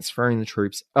of transferring the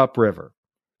troops upriver.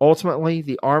 Ultimately,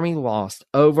 the army lost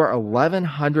over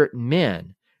 1,100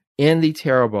 men in the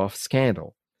Terre aux Boeufs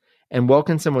scandal, and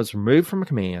Wilkinson was removed from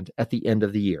command at the end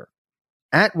of the year.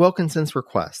 At Wilkinson's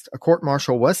request, a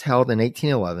court-martial was held in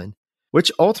 1811,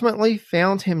 which ultimately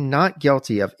found him not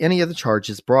guilty of any of the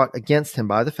charges brought against him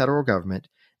by the federal government,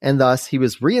 and thus he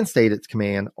was reinstated to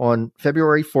command on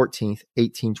February 14,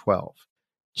 1812.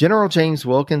 General James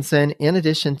Wilkinson, in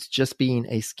addition to just being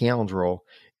a scoundrel,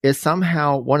 is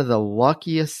somehow one of the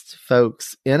luckiest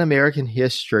folks in American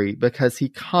history because he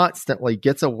constantly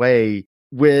gets away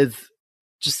with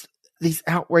just these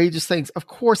outrageous things. Of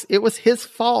course, it was his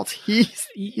fault.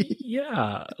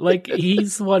 Yeah, like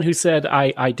he's the one who said,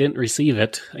 I didn't receive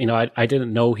it. I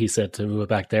didn't know he said to move it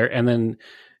back there. And then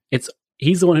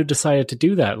he's the one who decided to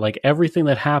do that. Like everything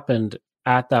that happened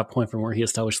at that point from where he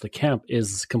established the camp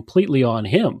is completely on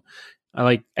him.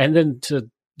 And then to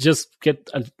just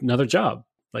get another job.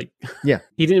 Like, yeah,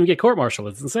 he didn't even get court-martialed.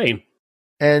 It's insane.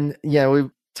 And, we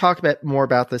talked more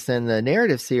about this in the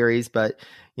narrative series, but,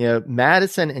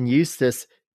 Madison and Eustis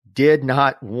did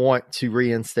not want to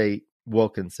reinstate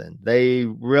Wilkinson. They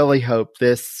really hoped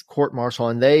this court-martial,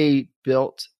 and they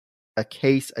built a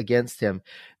case against him.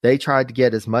 They tried to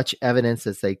get as much evidence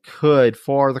as they could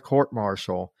for the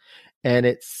court-martial, and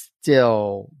it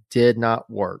still did not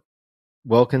work.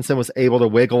 Wilkinson was able to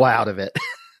wiggle out of it.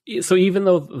 So even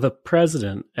though the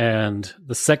president and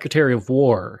the secretary of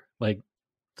war, like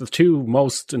the two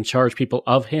most in charge people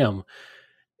of him,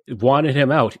 wanted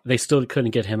him out, they still couldn't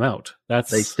get him out.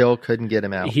 They still couldn't get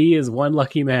him out. He is one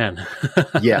lucky man.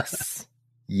 Yes.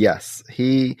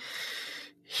 He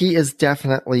is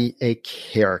definitely a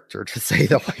character, to say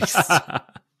the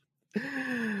least.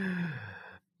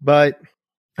 But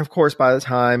of course, by the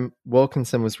time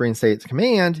Wilkinson was reinstated to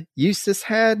command, Eustis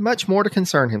had much more to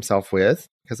concern himself with,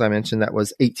 because I mentioned that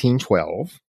was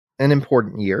 1812, an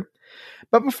important year.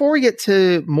 But before we get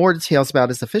to more details about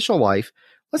his official life,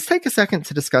 let's take a second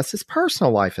to discuss his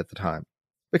personal life at the time.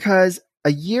 Because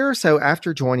a year or so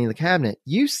after joining the cabinet,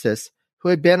 Eustis, who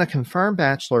had been a confirmed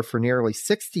bachelor for nearly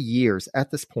 60 years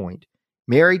at this point,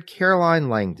 married Caroline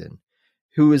Langdon,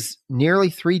 who was nearly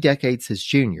 3 decades his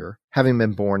junior, having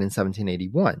been born in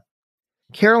 1781.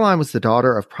 Caroline was the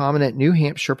daughter of prominent New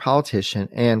Hampshire politician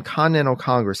and Continental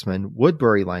Congressman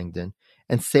Woodbury Langdon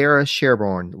and Sarah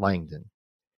Sherborne Langdon.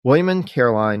 William and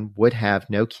Caroline would have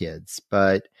no kids,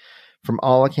 but from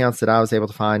all accounts that I was able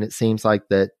to find, it seems like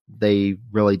that they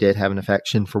really did have an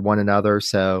affection for one another.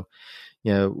 So,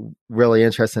 really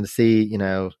interesting to see,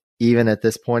 even at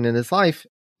this point in his life,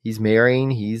 he's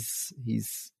marrying,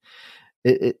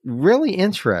 It really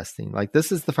interesting. Like,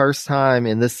 this is the first time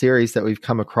in this series that we've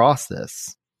come across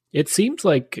this. It seems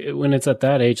like when it's at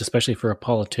that age, especially for a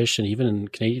politician, even in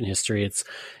Canadian history,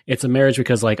 it's a marriage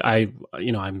because, like, I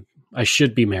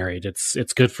should be married.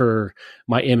 It's good for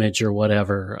my image or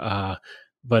whatever.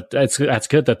 But that's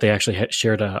good that they actually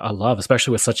shared a love,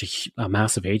 especially with such a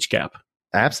massive age gap.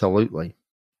 Absolutely.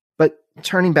 But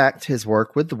turning back to his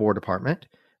work with the War Department,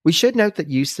 we should note that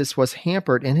Eustis was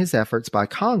hampered in his efforts by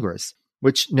Congress,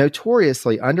 which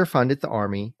notoriously underfunded the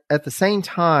Army at the same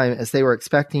time as they were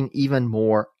expecting even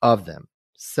more of them.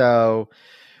 So,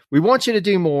 we want you to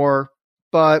do more,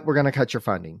 but we're going to cut your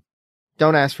funding.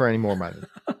 Don't ask for any more money.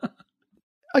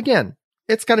 Again,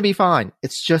 it's going to be fine.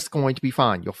 It's just going to be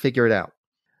fine. You'll figure it out.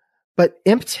 But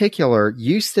in particular,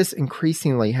 Eustis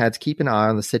increasingly had to keep an eye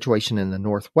on the situation in the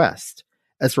Northwest,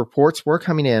 as reports were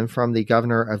coming in from the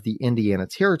governor of the Indiana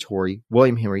Territory,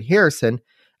 William Henry Harrison,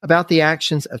 about the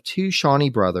actions of 2 Shawnee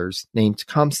brothers named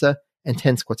Tecumseh and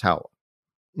Tenskwatawa.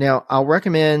 Now, I'll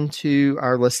recommend to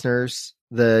our listeners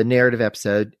the narrative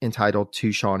episode entitled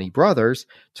 2 Shawnee Brothers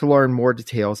to learn more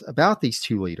details about these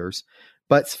 2 leaders,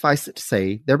 but suffice it to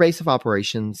say, their base of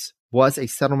operations was a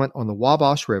settlement on the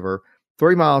Wabash River,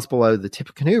 3 miles below the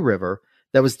Tippecanoe River,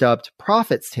 that was dubbed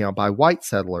Prophetstown by white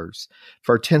settlers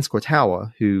for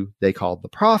Tenskwatawa, who they called the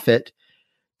Prophet,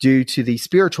 due to the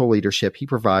spiritual leadership he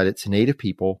provided to Native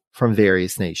people from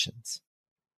various nations.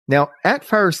 Now, at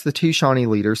first, the 2 Shawnee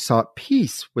leaders sought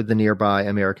peace with the nearby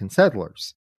American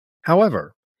settlers.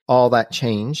 However, all that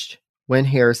changed when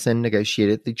Harrison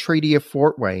negotiated the Treaty of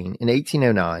Fort Wayne in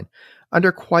 1809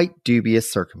 under quite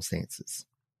dubious circumstances.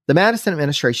 The Madison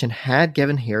administration had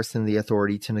given Harrison the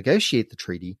authority to negotiate the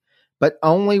treaty, but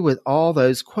only with all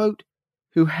those, quote,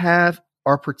 who have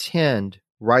or pretend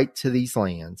right to these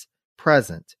lands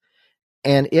present,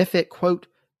 and if it, quote,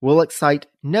 will excite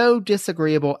no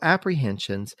disagreeable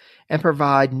apprehensions and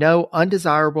provide no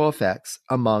undesirable effects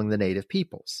among the native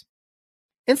peoples.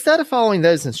 Instead of following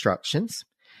those instructions,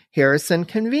 Harrison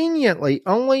conveniently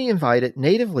only invited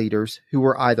native leaders who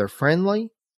were either friendly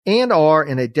and are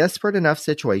in a desperate enough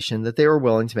situation that they were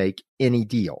willing to make any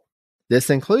deal.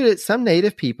 This included some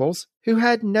native peoples who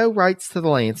had no rights to the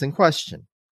lands in question.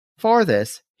 For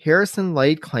this, Harrison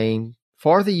laid claim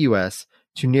for the U.S.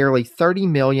 to nearly 30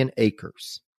 million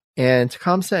acres, and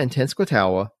Tecumseh and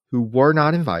Tenskwatawa, who were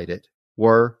not invited,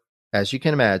 were, as you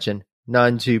can imagine,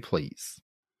 none too pleased.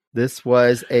 This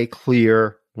was a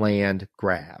clear land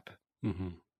grab. Mm-hmm.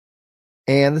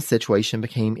 And the situation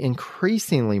became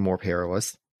increasingly more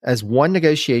perilous as one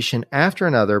negotiation after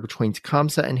another between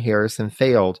Tecumseh and Harrison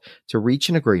failed to reach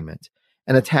an agreement,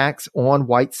 and attacks on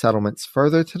white settlements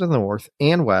further to the north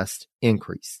and west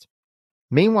increased.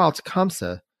 Meanwhile,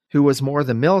 Tecumseh, who was more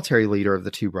the military leader of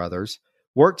the two brothers,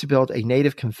 worked to build a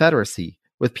native confederacy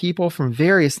with people from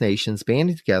various nations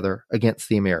banding together against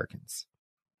the Americans.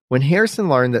 When Harrison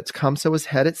learned that Tecumseh was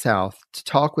headed south to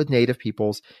talk with native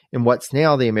peoples in what's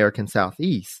now the American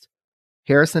Southeast,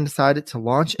 Harrison decided to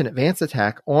launch an advance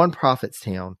attack on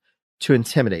Prophetstown to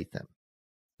intimidate them.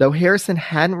 Though Harrison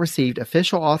hadn't received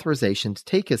official authorization to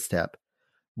take his step,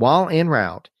 while en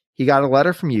route, he got a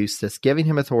letter from Eustis giving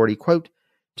him authority, quote,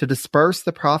 to disperse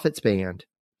the Prophet's band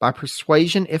by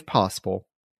persuasion if possible,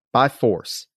 by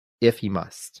force if he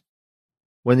must.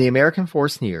 When the American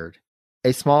force neared,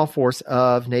 a small force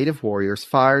of native warriors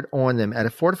fired on them at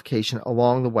a fortification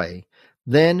along the way.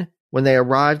 Then, when they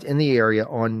arrived in the area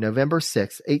on November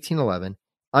 6, 1811,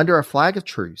 under a flag of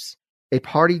truce, a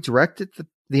party directed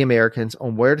the Americans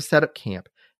on where to set up camp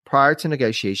prior to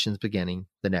negotiations beginning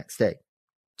the next day.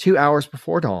 2 hours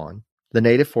before dawn, the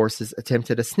native forces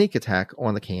attempted a sneak attack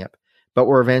on the camp, but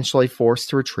were eventually forced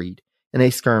to retreat in a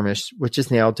skirmish which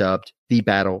is now dubbed the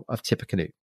Battle of Tippecanoe.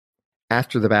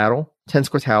 After the battle,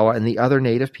 Tenskwatawa and the other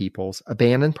native peoples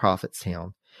abandoned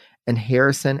Prophetstown, and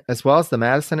Harrison, as well as the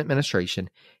Madison administration,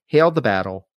 hailed the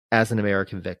battle as an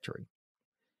American victory.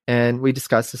 And we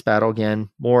discussed this battle again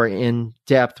more in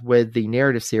depth with the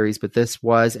narrative series, but this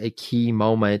was a key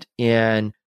moment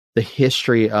in the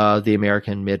history of the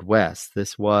American Midwest.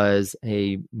 This was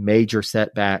a major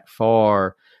setback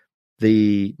for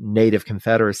the Native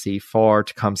Confederacy, for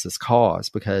Tecumseh's cause,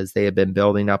 because they had been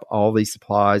building up all these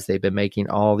supplies, they've been making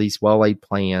all these well-laid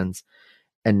plans,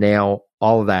 and now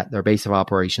all of that, their base of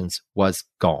operations, was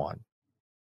gone.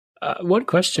 One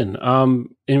question,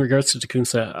 in regards to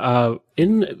Tecumseh,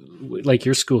 in like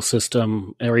your school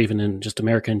system, or even in just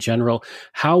America in general,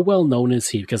 how well known is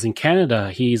he? Because in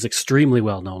Canada, he's extremely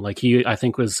well known. Like I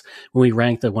think was when we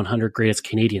ranked the 100 greatest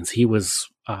Canadians, he was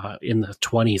in the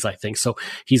 20s, I think. So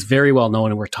he's very well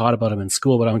known, and we're taught about him in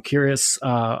school. But I'm curious,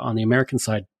 on the American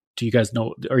side, do you guys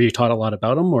know, are you taught a lot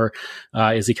about him, or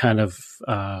is he kind of,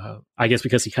 I guess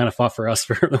because he kind of fought for us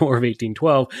for the War of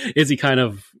 1812, is he kind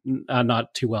of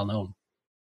not too well known?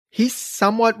 He's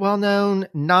somewhat well known,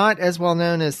 not as well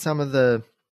known as some of the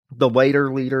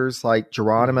later leaders like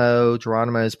Geronimo.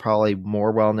 Geronimo is probably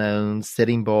more well known,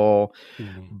 Sitting Bull,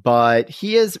 but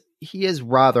he is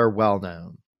rather well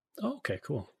known. Oh, okay,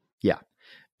 cool. Yeah,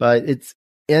 but it's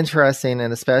interesting,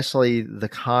 and especially the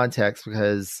context,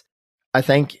 because I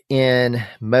think in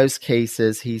most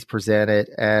cases he's presented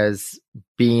as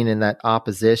being in that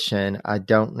opposition. I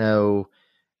don't know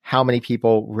how many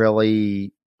people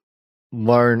really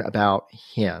learn about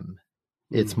him.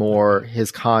 It's more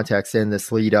his context in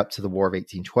this lead up to the War of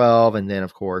 1812, and then,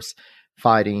 of course,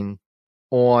 fighting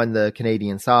on the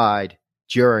Canadian side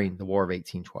during the War of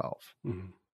 1812.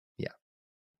 Yeah.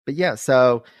 But yeah,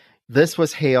 so this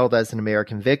was hailed as an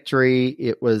American victory.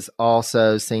 It was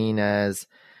also seen as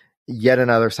yet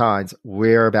another signs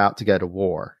we're about to go to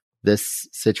war. This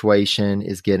situation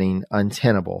is getting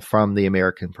untenable from the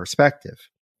American perspective.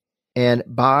 And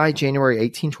by January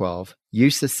 1812,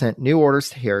 Eustis sent new orders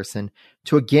to Harrison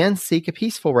to again seek a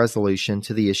peaceful resolution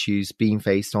to the issues being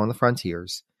faced on the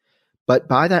frontiers. But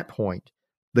by that point,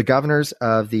 the governors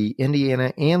of the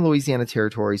Indiana and Louisiana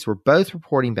territories were both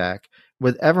reporting back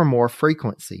with ever more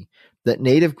frequency that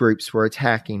native groups were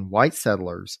attacking white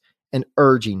settlers and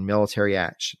urging military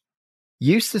action.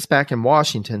 Eustis back in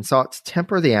Washington sought to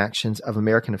temper the actions of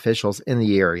American officials in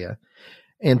the area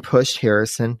and pushed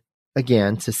Harrison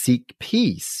again to seek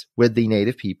peace with the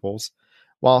native peoples,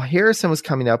 while Harrison was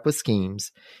coming up with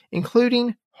schemes,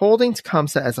 including holding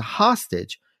Tecumseh as a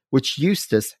hostage, which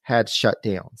Eustis had shut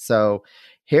down. So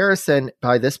Harrison,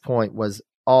 by this point,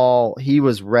 he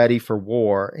was ready for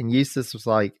war, and Eustis was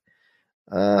like,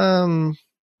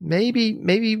 maybe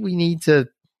we need to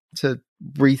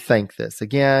rethink this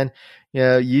again.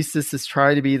 Eustis is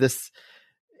trying to be this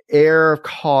air of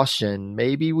caution.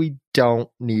 Maybe we don't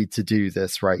need to do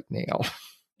this right now.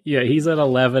 Yeah, he's at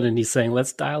 11 and he's saying,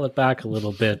 let's dial it back a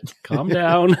little bit. Calm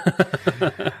down.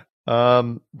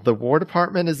 The War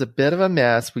Department is a bit of a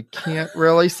mess. We can't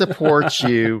really support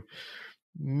you.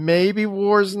 Maybe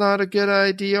war's not a good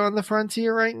idea on the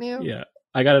frontier right now. Yeah.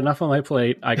 I got enough on my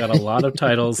plate. I got a lot of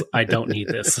titles. I don't need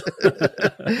this.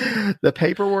 The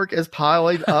paperwork is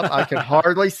piling up. I can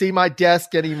hardly see my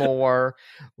desk anymore.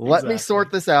 Let me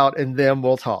sort this out and then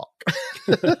we'll talk.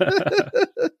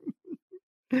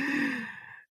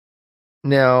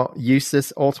 Now,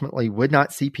 Eustis ultimately would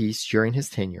not see peace during his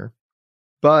tenure.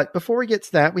 But before we get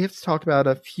to that, we have to talk about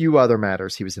a few other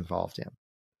matters he was involved in.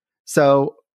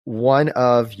 So one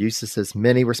of Eustis's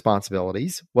many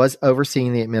responsibilities was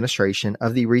overseeing the administration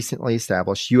of the recently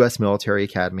established U.S. Military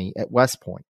Academy at West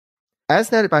Point.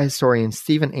 As noted by historian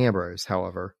Stephen Ambrose,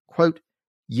 however, quote,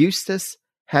 Eustis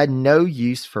had no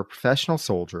use for professional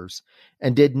soldiers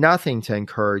and did nothing to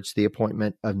encourage the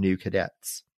appointment of new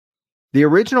cadets. The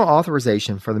original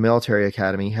authorization for the military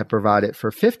academy had provided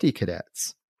for 50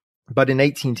 cadets, but in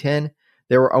 1810,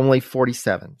 there were only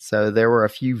 47, so there were a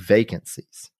few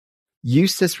vacancies.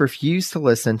 Eustis refused to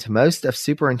listen to most of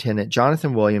Superintendent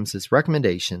Jonathan Williams's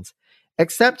recommendations,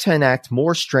 except to enact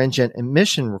more stringent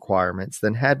admission requirements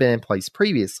than had been in place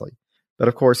previously. But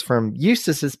of course, from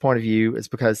Eustis's point of view, it's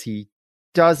because he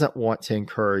doesn't want to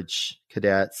encourage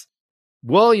cadets.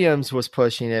 Williams was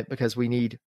pushing it because we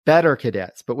need better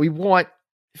cadets, but we want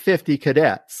 50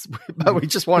 cadets, but we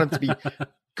just want them to be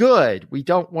good. We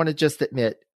don't want to just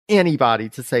admit anybody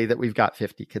to say that we've got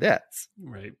 50 cadets.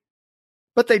 Right.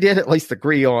 But they did at least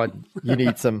agree on you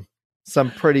need some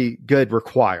pretty good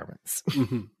requirements.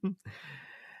 Mm-hmm.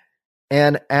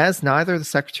 And as neither the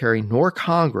Secretary nor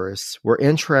Congress were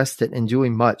interested in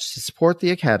doing much to support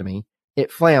the Academy, it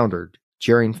floundered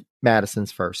during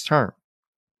Madison's first term.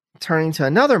 Turning to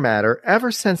another matter,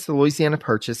 ever since the Louisiana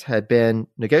Purchase had been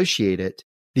negotiated,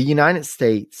 the United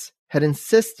States had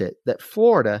insisted that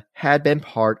Florida had been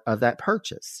part of that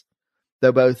purchase,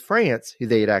 though both France, who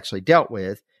they had actually dealt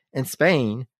with, and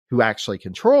Spain, who actually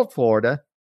controlled Florida,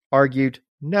 argued,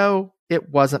 no, it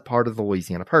wasn't part of the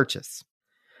Louisiana Purchase.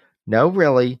 No,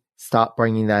 really, stop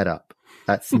bringing that up.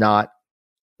 That's not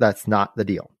the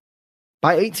deal.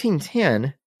 By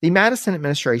 1810, the Madison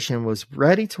administration was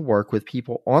ready to work with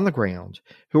people on the ground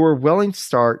who were willing to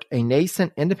start a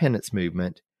nascent independence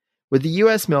movement, with the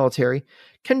U.S. military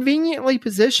conveniently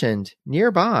positioned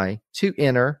nearby to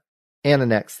enter and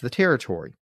annex the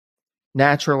territory.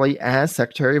 Naturally, as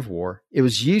Secretary of War, it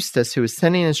was Eustis who was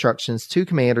sending instructions to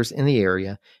commanders in the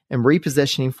area and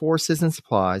repositioning forces and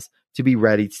supplies to be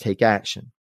ready to take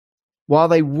action. While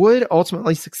they would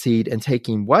ultimately succeed in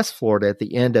taking West Florida at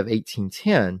the end of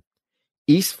 1810,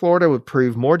 East Florida would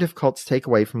prove more difficult to take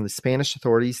away from the Spanish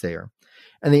authorities there,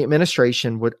 and the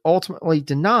administration would ultimately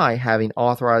deny having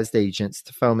authorized agents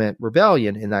to foment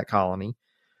rebellion in that colony,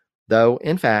 though,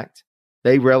 in fact,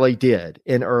 they really did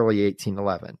in early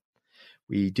 1811.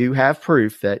 We do have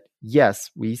proof that,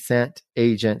 yes, we sent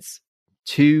agents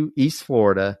to East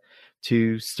Florida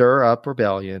to stir up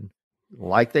rebellion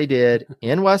like they did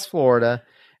in West Florida.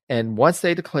 And once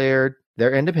they declared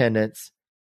their independence,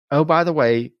 oh, by the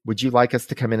way, would you like us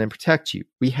to come in and protect you?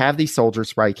 We have these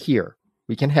soldiers right here.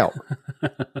 We can help.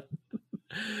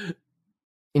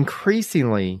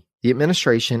 Increasingly, the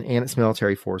administration and its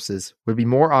military forces would be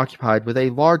more occupied with a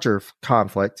larger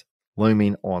conflict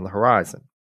looming on the horizon.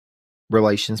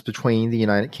 Relations between the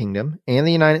United Kingdom and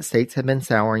the United States had been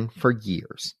souring for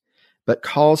years, but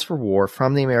calls for war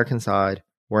from the American side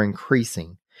were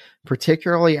increasing,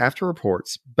 particularly after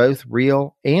reports, both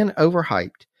real and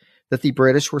overhyped, that the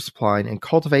British were supplying and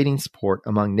cultivating support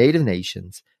among native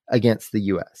nations against the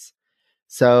U.S.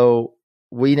 So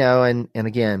we know, and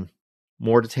again,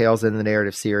 more details in the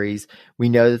narrative series, we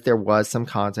know that there was some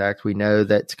contact. We know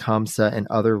that Tecumseh and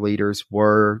other leaders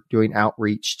were doing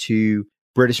outreach to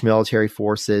British military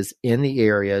forces in the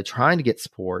area trying to get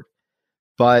support.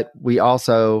 But we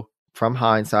also, from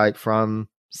hindsight, from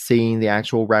seeing the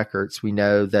actual records, we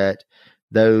know that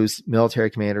those military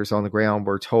commanders on the ground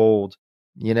were told,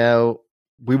 you know,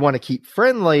 we want to keep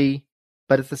friendly,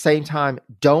 but at the same time,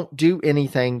 don't do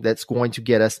anything that's going to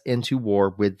get us into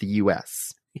war with the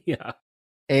U.S. Yeah.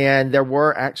 And there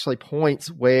were actually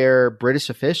points where British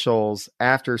officials,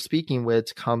 after speaking with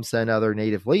Tecumseh and other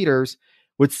native leaders,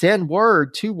 would send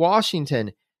word to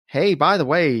Washington, hey, by the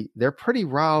way, they're pretty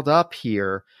riled up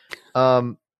here.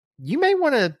 You may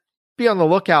want to be on the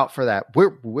lookout for that.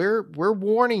 We're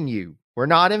warning you. We're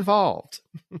not involved.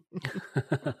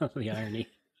 The irony.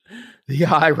 The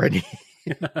irony.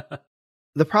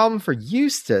 The problem for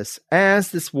Eustis, as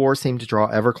this war seemed to draw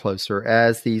ever closer,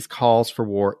 as these calls for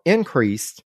war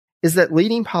increased, is that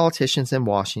leading politicians in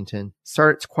Washington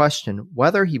started to question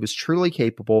whether he was truly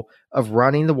capable of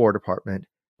running the War Department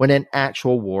when an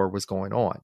actual war was going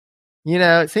on. You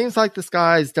know, it seems like this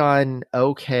guy's done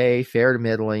okay, fair to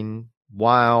middling,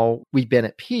 while we've been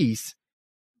at peace.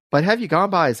 But have you gone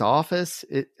by his office?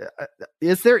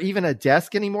 Is there even a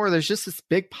desk anymore? There's just this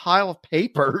big pile of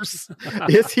papers.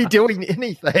 Is he doing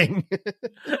anything?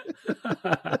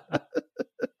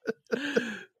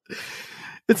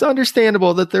 It's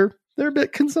understandable that they're a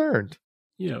bit concerned.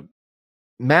 Yeah.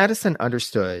 Madison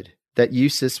understood that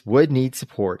Eustis would need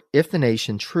support if the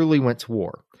nation truly went to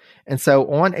war. And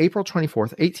so on April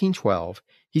 24th, 1812,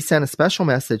 he sent a special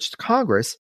message to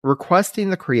Congress requesting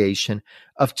the creation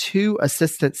of 2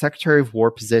 assistant Secretary of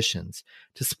War positions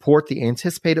to support the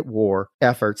anticipated war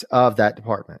efforts of that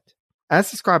department.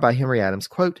 As described by Henry Adams,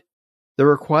 quote, "The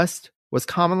request was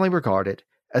commonly regarded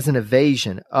as an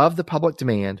evasion of the public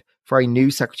demand for a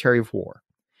new Secretary of War,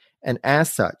 and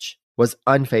as such was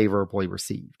unfavorably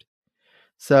received."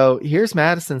 So here's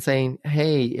Madison saying,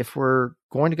 hey, if we're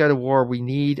going to go to war, we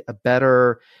need a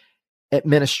better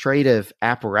administrative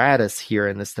apparatus here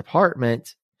in this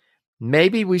department.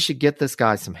 Maybe we should get this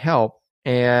guy some help.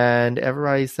 And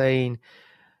everybody's saying,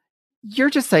 you're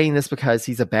just saying this because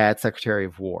he's a bad Secretary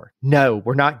of War. No,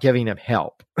 we're not giving him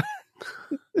help.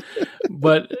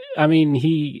 But, I mean,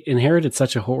 he inherited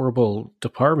such a horrible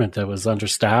department that was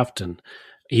understaffed and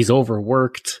he's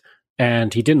overworked.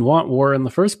 And he didn't want war in the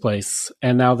first place.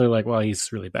 And now they're like, well,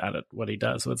 he's really bad at what he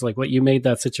does. So it's like, what, you made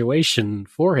that situation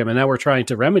for him. And now we're trying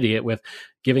to remedy it with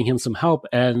giving him some help.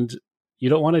 And you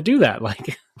don't want to do that.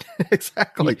 Like,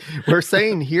 exactly. We're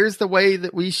saying, here's the way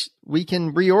that we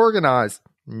can reorganize.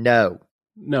 No,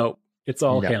 it's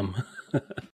all him.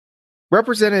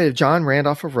 Representative John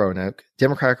Randolph of Roanoke,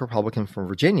 Democratic Republican from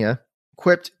Virginia,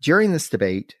 quipped during this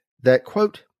debate that,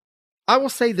 quote, "I will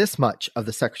say this much of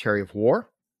the Secretary of War,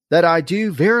 that I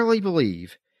do verily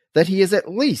believe that he is at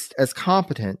least as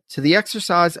competent to the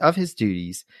exercise of his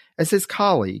duties as his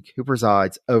colleague who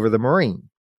presides over the Marine."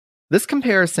 This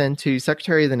comparison to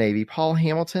Secretary of the Navy Paul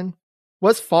Hamilton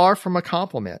was far from a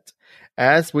compliment,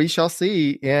 as we shall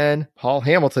see in Paul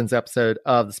Hamilton's episode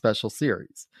of the special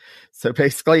series. So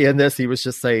basically in this, he was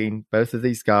just saying both of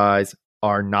these guys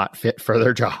are not fit for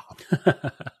their job.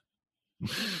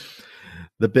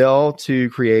 The bill to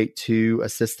create 2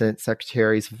 assistant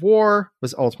secretaries of war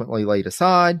was ultimately laid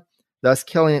aside, thus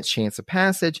killing its chance of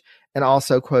passage and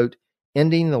also, quote,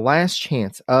 ending the last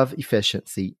chance of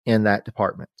efficiency in that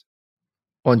department.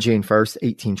 On June 1st,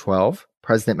 1812,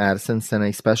 President Madison sent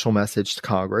a special message to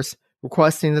Congress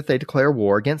requesting that they declare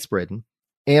war against Britain,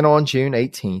 and on June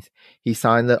 18th, he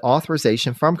signed the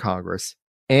authorization from Congress,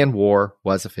 and war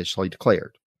was officially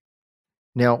declared.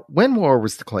 Now, when war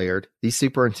was declared, the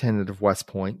superintendent of West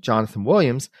Point, Jonathan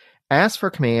Williams, asked for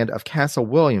command of Castle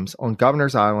Williams on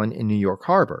Governor's Island in New York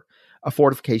Harbor, a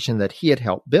fortification that he had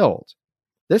helped build.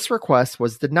 This request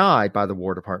was denied by the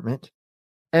War Department,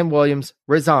 and Williams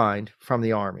resigned from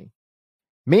the Army.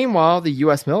 Meanwhile, the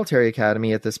U.S. Military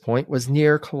Academy at this point was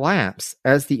near collapse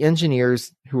as the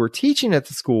engineers who were teaching at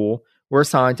the school were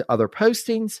assigned to other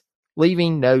postings,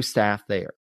 leaving no staff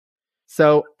there.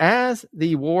 So as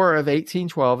the War of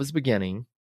 1812 is beginning,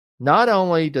 not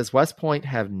only does West Point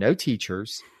have no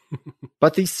teachers,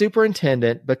 but the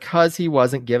superintendent, because he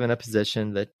wasn't given a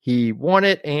position that he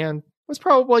wanted and was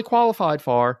probably qualified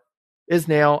for, is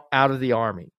now out of the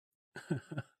Army.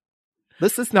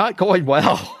 This is not going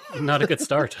well. Not a good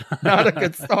start. Not a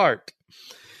good start.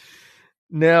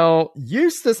 Now,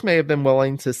 Eustis may have been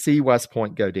willing to see West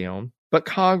Point go down, but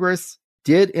Congress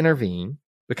did intervene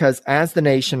because as the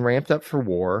nation ramped up for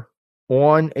war,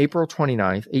 on April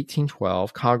 29th,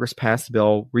 1812, Congress passed a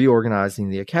bill reorganizing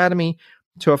the academy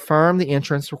to affirm the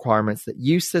entrance requirements that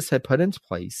Eustis had put into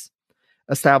place,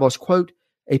 establish, quote,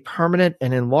 a permanent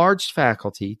and enlarged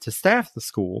faculty to staff the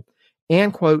school,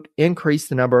 and, quote, increase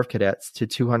the number of cadets to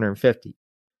 250.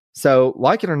 So,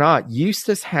 like it or not,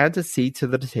 Eustis had to see to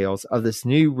the details of this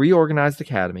new reorganized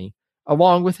academy,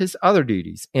 along with his other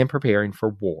duties in preparing for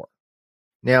war.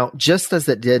 Now, just as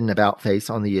it did an about-face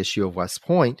on the issue of West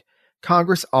Point,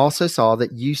 Congress also saw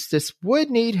that Eustis would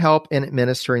need help in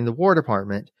administering the War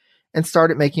Department and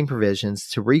started making provisions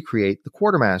to recreate the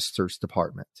Quartermaster's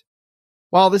Department.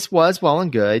 While this was well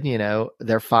and good,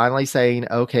 they're finally saying,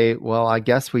 okay, well, I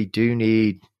guess we do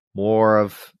need more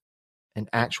of an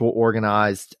actual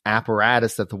organized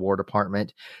apparatus at the War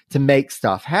Department to make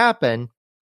stuff happen.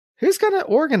 Who's going to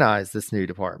organize this new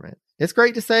department? It's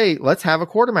great to say, let's have a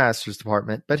Quartermaster's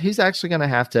Department, but who's actually going to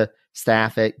have to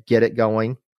staff it, get it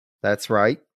going? That's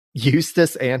right,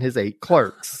 Eustis and his 8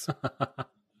 clerks.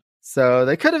 So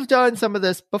they could have done some of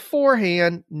this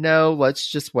beforehand. No, let's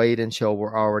just wait until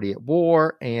we're already at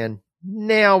war, and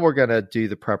now we're going to do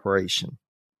the preparation.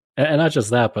 And not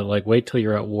just that, but wait till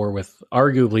you're at war with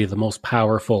arguably the most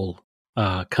powerful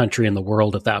country in the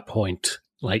world at that point.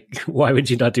 Why would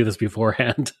you not do this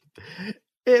beforehand?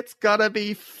 It's gonna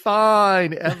be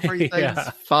fine. Everything's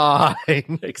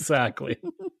fine. Exactly.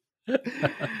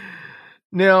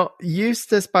 Now,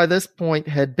 Eustis, by this point,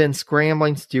 had been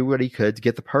scrambling to do what he could to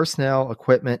get the personnel,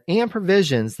 equipment, and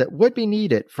provisions that would be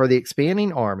needed for the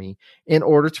expanding army in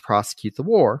order to prosecute the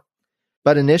war.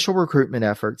 But initial recruitment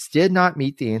efforts did not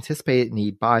meet the anticipated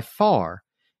need by far,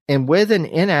 and with an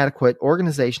inadequate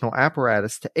organizational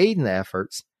apparatus to aid in the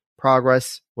efforts,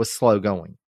 progress was slow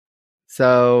going.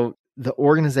 So the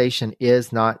organization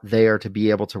is not there to be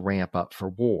able to ramp up for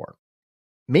war.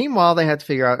 Meanwhile, they had to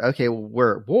figure out, okay, well,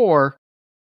 we're at war.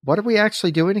 What are we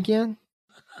actually doing again?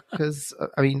 Because,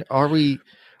 I mean, are we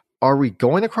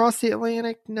going across the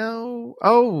Atlantic? No.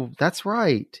 Oh, that's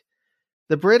right.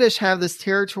 The British have this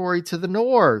territory to the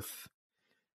north.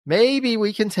 Maybe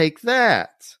we can take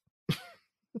that.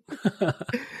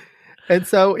 And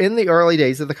so in the early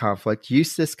days of the conflict,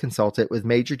 Eustis consulted with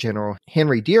Major General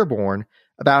Henry Dearborn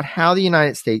about how the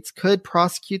United States could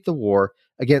prosecute the war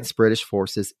against British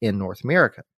forces in North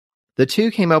America. The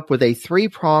two came up with a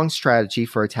three-pronged strategy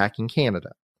for attacking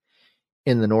Canada.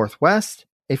 In the Northwest,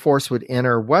 a force would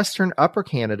enter western Upper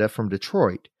Canada from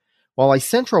Detroit, while a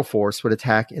central force would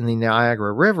attack in the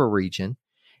Niagara River region,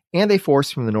 and a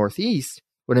force from the Northeast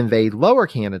would invade Lower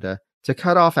Canada to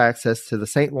cut off access to the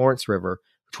St. Lawrence River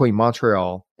between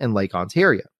Montreal and Lake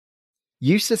Ontario.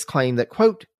 Eustis claimed that,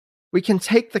 quote, "We can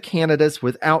take the Canadas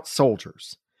without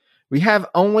soldiers. We have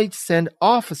only to send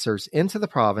officers into the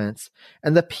province,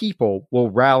 and the people will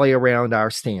rally around our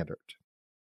standard."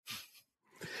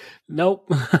 Nope.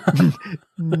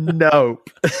 Nope.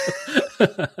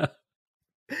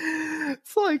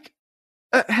 It's like,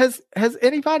 has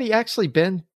anybody actually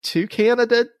been to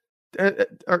Canada?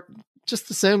 Or just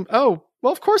assume, oh,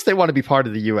 well, of course they want to be part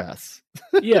of the U.S.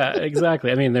 Yeah,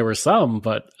 exactly. I mean, there were some,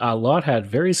 but a lot had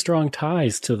very strong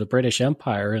ties to the British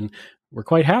Empire and were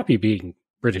quite happy being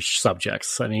British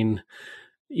subjects. I mean,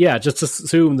 yeah, just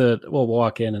assume that we'll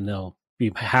walk in and they'll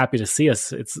be happy to see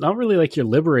us. It's not really like you're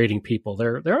liberating people.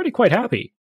 They're already quite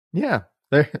happy. Yeah,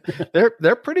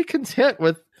 they're pretty content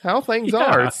with how things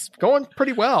are. It's going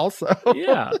pretty well. So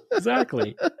yeah,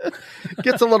 exactly.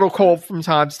 Gets a little cold from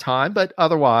time to time, but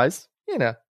otherwise, you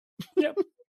know. Yep.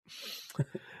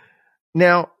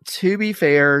 Now, to be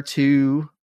fair to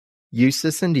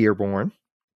Eustis and Dearborn,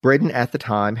 Britain at the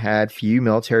time had few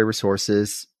military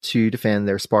resources to defend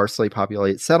their sparsely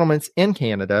populated settlements in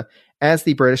Canada, as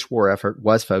the British war effort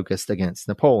was focused against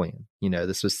Napoleon. You know,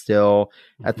 this was still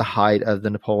at the height of the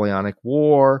Napoleonic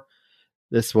War.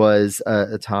 This was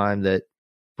a time that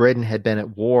Britain had been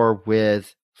at war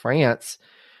with France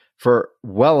for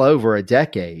well over a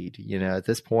decade. You know, at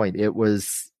this point, it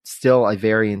was still a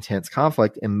very intense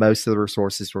conflict, and most of the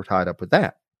resources were tied up with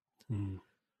that.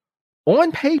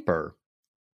 On paper,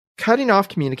 cutting off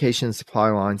communication supply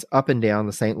lines up and down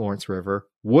the St. Lawrence River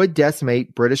would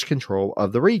decimate British control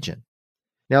of the region.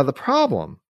 Now, the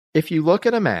problem, if you look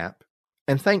at a map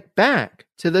and think back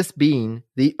to this being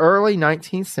the early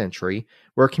 19th century,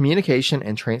 where communication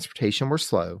and transportation were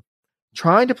slow,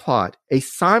 trying to plot a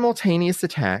simultaneous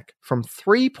attack from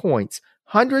 3 points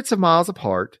hundreds of miles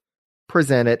apart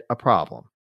presented a problem,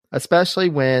 especially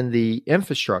when the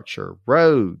infrastructure,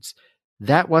 roads,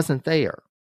 that wasn't there.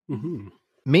 Mm-hmm.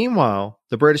 Meanwhile,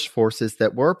 the British forces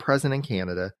that were present in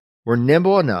Canada were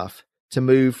nimble enough to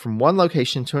move from one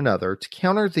location to another to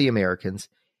counter the Americans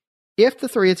if the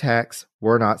three attacks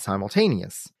were not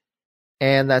simultaneous.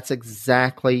 And that's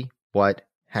exactly what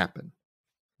happened.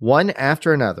 One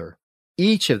after another,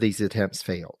 each of these attempts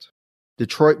failed.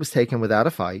 Detroit was taken without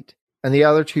a fight, and the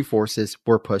other two forces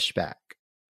were pushed back.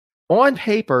 On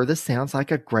paper, this sounds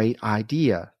like a great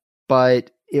idea,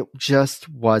 but it just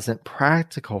wasn't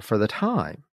practical for the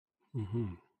time.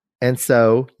 Mm-hmm. And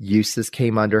so Eustis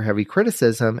came under heavy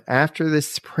criticism after this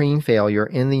supreme failure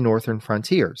in the northern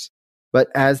frontiers. But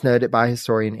as noted by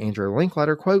historian Andrew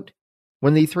Linkletter, quote,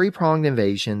 "When the three-pronged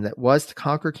invasion that was to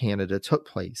conquer Canada took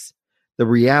place, the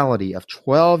reality of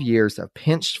 12 years of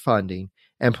pinched funding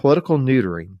and political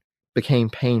neutering became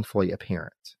painfully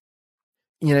apparent."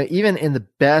 You know, even in the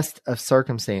best of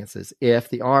circumstances, if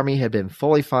the Army had been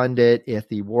fully funded, if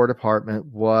the War Department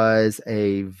was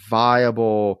a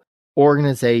viable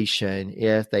organization,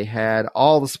 if they had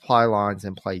all the supply lines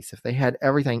in place, if they had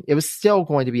everything, it was still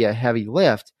going to be a heavy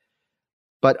lift.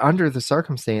 But under the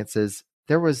circumstances,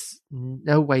 there was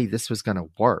no way this was going to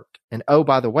work. And oh,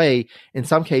 by the way, in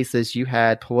some cases, you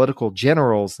had political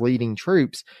generals leading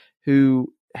troops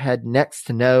who had next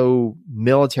to no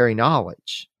military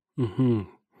knowledge. Mm-hmm.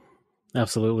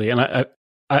 Absolutely. And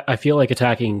I feel like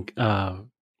attacking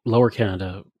Lower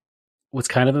Canada was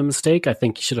kind of a mistake. I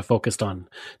think you should have focused on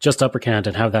just Upper Canada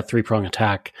and have that three-prong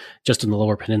attack just in the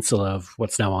lower peninsula of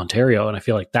what's now Ontario. And I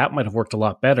feel like that might have worked a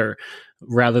lot better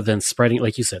rather than spreading,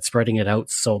 like you said, spreading it out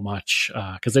so much,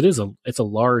 because it's a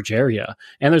large area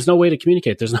and there's no way to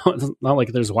communicate. There's it's not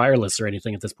like there's wireless or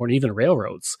anything at this point, even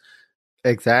railroads.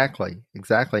 Exactly.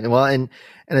 Well, and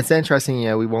it's interesting,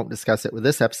 we won't discuss it with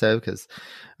this episode because,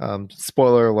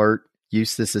 spoiler alert,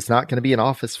 Eustis is not going to be in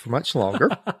office for much longer.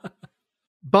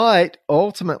 But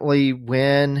ultimately,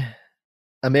 when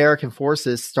American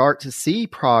forces start to see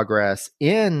progress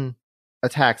in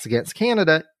attacks against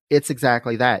Canada, it's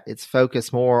exactly that. It's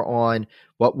focused more on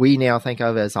what we now think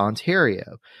of as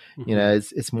Ontario.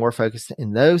 It's more focused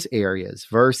in those areas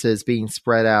versus being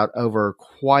spread out over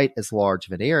quite as large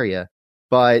of an area.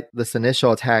 But this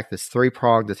initial attack, this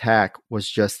three-pronged attack, was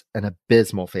just an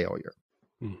abysmal failure.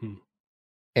 Mm-hmm.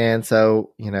 And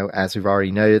so, as we've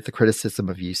already noted, the criticism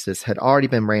of Eustis had already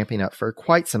been ramping up for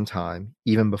quite some time,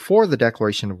 even before the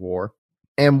declaration of war.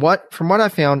 And from what I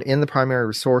found in the primary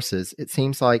resources, it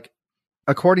seems like,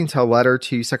 according to a letter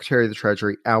to Secretary of the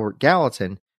Treasury Albert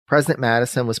Gallatin, President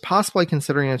Madison was possibly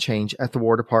considering a change at the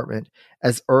War Department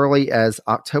as early as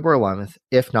October 11th,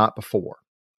 if not before.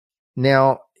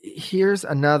 Now, here's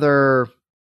another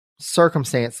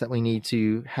circumstance that we need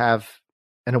to have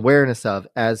an awareness of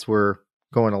as we're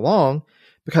going along,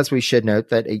 because we should note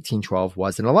that 1812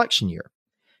 was an election year.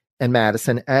 And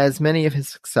Madison, as many of his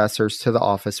successors to the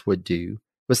office would do,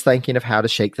 was thinking of how to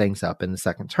shake things up in the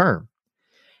second term.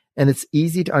 And it's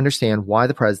easy to understand why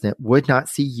the president would not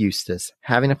see Eustis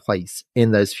having a place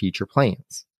in those future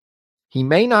plans. He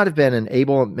may not have been an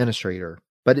able administrator,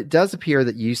 but it does appear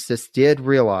that Eustis did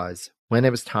realize when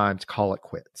it was time to call it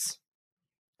quits.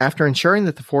 After ensuring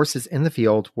that the forces in the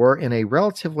field were in a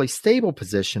relatively stable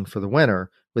position for the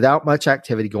winter without much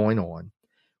activity going on,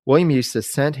 William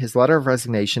Eustis sent his letter of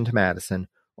resignation to Madison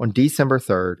on December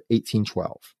 3rd,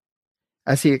 1812.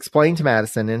 As he explained to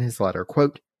Madison in his letter,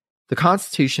 quote, "The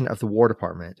constitution of the War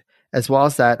Department, as well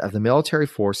as that of the military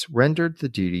force, rendered the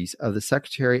duties of the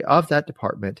secretary of that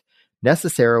department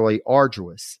necessarily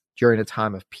arduous during a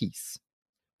time of peace.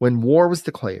 When war was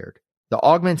declared, the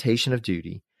augmentation of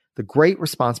duty, the great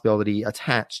responsibility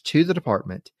attached to the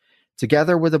department,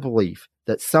 together with a belief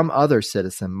that some other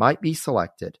citizen might be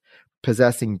selected,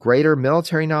 possessing greater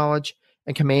military knowledge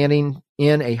and commanding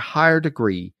in a higher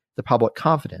degree the public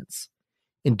confidence,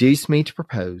 induced me to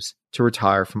propose to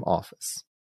retire from office."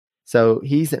 So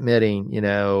he's admitting,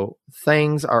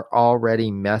 things are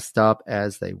already messed up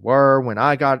as they were when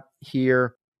I got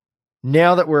here.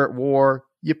 Now that we're at war,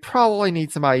 you probably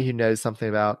need somebody who knows something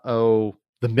about,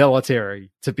 the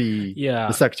military to be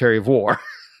the Secretary of War.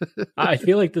 I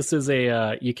feel like this is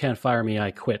a you can't fire me,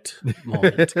 I quit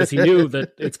moment, because he knew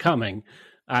that it's coming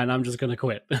and I'm just going to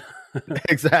quit.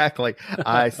 Exactly.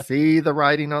 I see the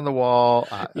writing on the wall.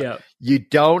 You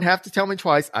don't have to tell me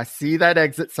twice. I see that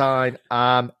exit sign.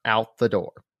 I'm out the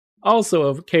door. Also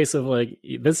a case of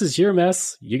this is your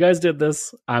mess. You guys did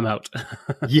this. I'm out.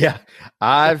 Yeah.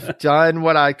 I've done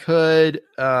what I could.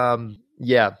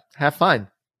 Have fun.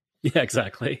 Yeah,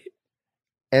 exactly.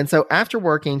 And so after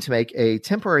working to make a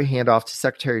temporary handoff to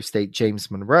Secretary of State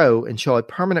James Monroe until a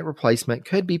permanent replacement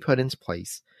could be put into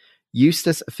place,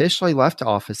 Eustis officially left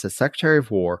office as Secretary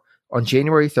of War on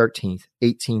January 13th,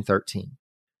 1813.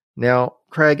 Now,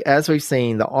 Craig, as we've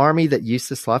seen, the army that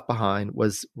Eustis left behind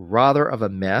was rather of a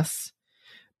mess,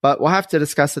 but we'll have to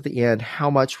discuss at the end how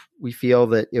much we feel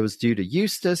that it was due to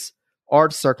Eustis or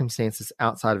to circumstances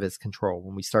outside of his control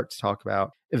when we start to talk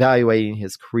about evaluating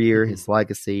his career, his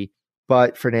legacy.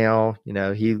 But for now,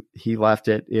 he left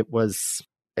it. It was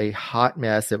a hot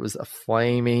mess. It was a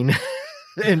flaming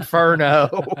inferno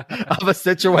of a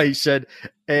situation,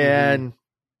 and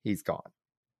he's gone.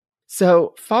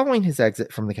 So following his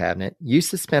exit from the cabinet,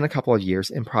 Eustis spent a couple of years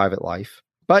in private life,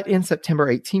 but in September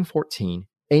 1814,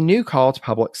 a new call to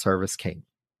public service came.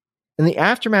 In the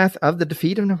aftermath of the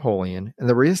defeat of Napoleon and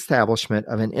the reestablishment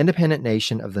of an independent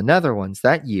nation of the Netherlands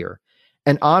that year,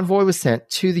 an envoy was sent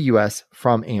to the U.S.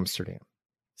 from Amsterdam.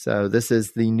 So this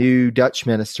is the new Dutch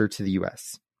minister to the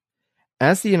U.S.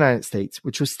 As the United States,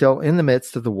 which was still in the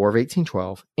midst of the War of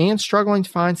 1812 and struggling to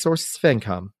find sources of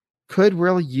income, could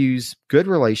really use good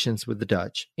relations with the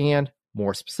Dutch and,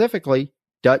 more specifically,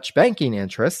 Dutch banking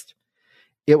interests,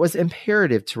 it was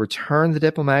imperative to return the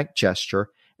diplomatic gesture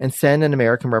and send an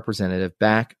American representative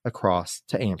back across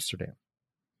to Amsterdam.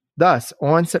 Thus,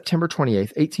 on September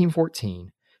 28,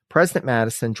 1814, President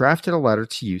Madison drafted a letter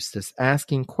to Eustis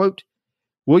asking, quote,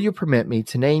 "Will you permit me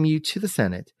to name you to the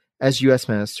Senate as U.S.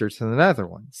 Minister to the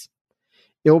Netherlands?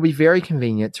 It will be very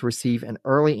convenient to receive an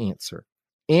early answer,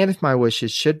 and if my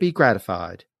wishes should be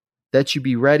gratified, that you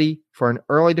be ready for an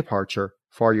early departure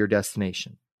for your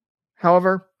destination."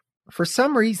 However, for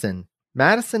some reason,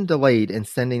 Madison delayed in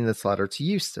sending this letter to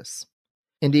Eustis.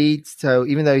 Indeed, so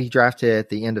even though he drafted it at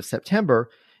the end of September,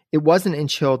 It wasn't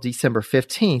until December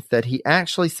 15th that he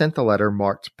actually sent the letter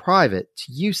marked private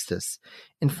to Eustis,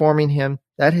 informing him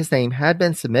that his name had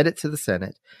been submitted to the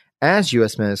Senate as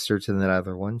U.S. Minister to the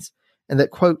Netherlands, and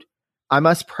that, quote, I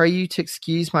must pray you to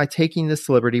excuse my taking this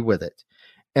liberty with it,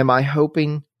 and my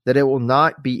hoping that it will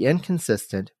not be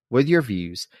inconsistent with your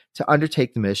views to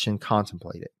undertake the mission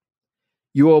contemplated.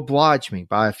 You will oblige me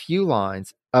by a few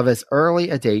lines of as early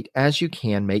a date as you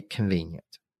can make convenient.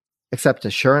 Accept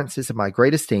assurances of my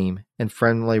great esteem and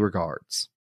friendly regards.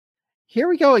 Here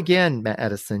we go again,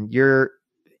 Madison. You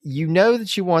know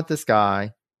that you want this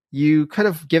guy. You could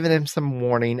have given him some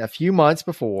warning a few months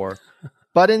before,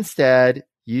 but instead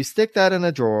you stick that in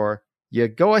a drawer. You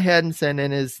go ahead and send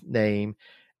in his name,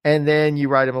 and then you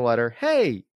write him a letter.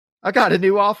 Hey, I got a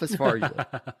new office for you.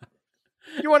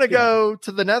 You want to go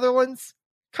to the Netherlands?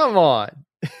 Come on.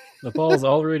 The ball's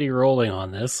already rolling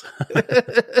on this.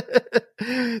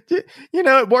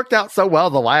 It worked out so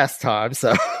well the last time.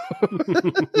 So,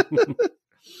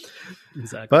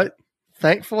 Exactly. But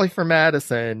thankfully for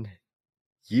Madison,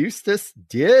 Eustis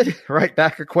did write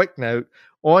back a quick note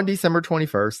on December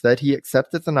 21st that he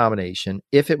accepted the nomination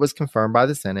if it was confirmed by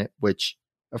the Senate, which,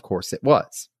 of course, it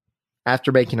was.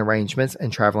 After making arrangements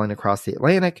and traveling across the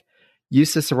Atlantic,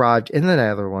 Eustis arrived in the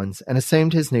Netherlands and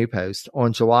assumed his new post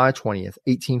on July 20th,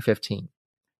 1815.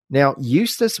 Now,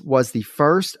 Eustis was the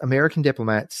first American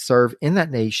diplomat to serve in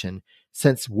that nation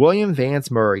since William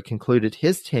Vance Murray concluded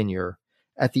his tenure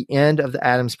at the end of the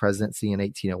Adams presidency in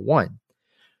 1801.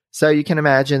 So you can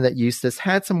imagine that Eustis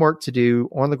had some work to do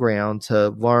on the ground to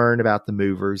learn about the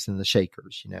movers and the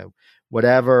shakers.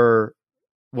 Whatever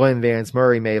William Vance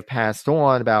Murray may have passed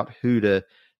on about who to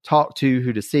talk to,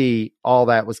 who to see, all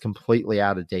that was completely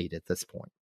out of date at this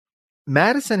point.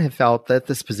 Madison had felt that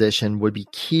this position would be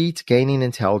key to gaining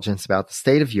intelligence about the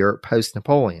state of Europe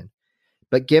post-Napoleon,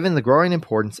 but given the growing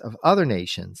importance of other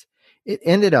nations, it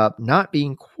ended up not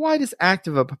being quite as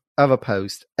active of a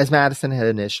post as Madison had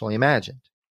initially imagined.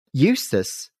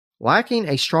 Eustis, lacking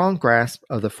a strong grasp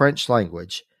of the French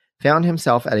language, found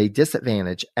himself at a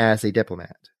disadvantage as a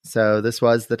diplomat. So this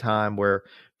was the time where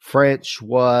French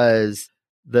was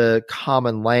the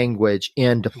common language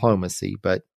in diplomacy,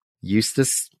 but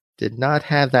Eustis did not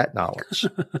have that knowledge.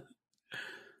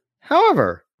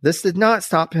 However, this did not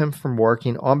stop him from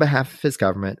working on behalf of his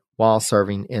government while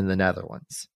serving in the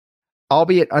Netherlands.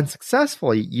 Albeit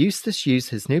unsuccessfully, Eustis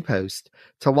used his new post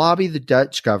to lobby the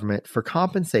Dutch government for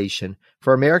compensation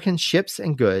for American ships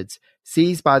and goods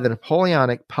seized by the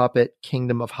Napoleonic puppet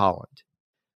Kingdom of Holland.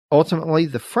 Ultimately,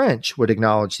 the French would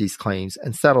acknowledge these claims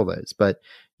and settle those, but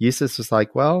Eustis was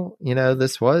like, well,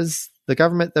 this was the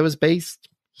government that was based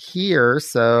here,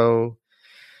 so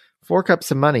fork up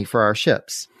some money for our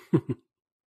ships.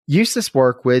 Eustis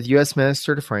worked with U.S.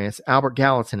 Minister to France Albert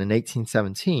Gallatin in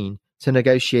 1817 to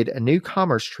negotiate a new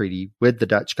commerce treaty with the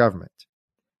Dutch government.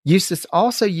 Eustis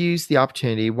also used the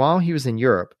opportunity while he was in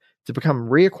Europe to become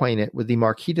reacquainted with the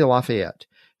Marquis de Lafayette,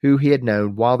 who he had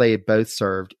known while they had both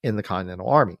served in the Continental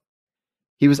Army.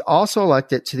 He was also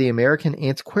elected to the American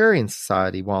Antiquarian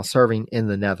Society while serving in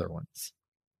the Netherlands.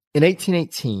 In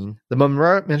 1818, the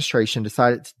Monroe administration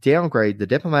decided to downgrade the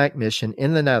diplomatic mission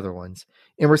in the Netherlands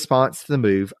in response to the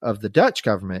move of the Dutch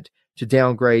government to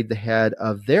downgrade the head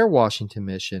of their Washington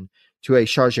mission to a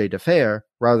chargé d'affaires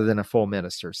rather than a full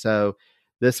minister. So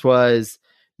this was,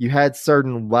 you had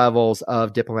certain levels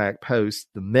of diplomatic posts.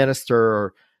 The minister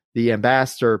or the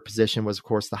ambassador position was, of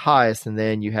course, the highest, and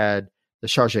then you had the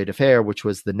chargé d'affaires, which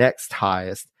was the next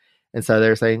highest. And so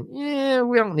they're saying, yeah,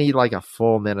 we don't need like a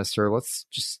full minister.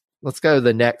 Let's go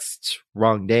the next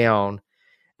rung down.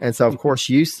 And so, of course,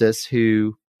 Eustis,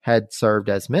 who had served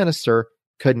as minister,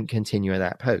 couldn't continue in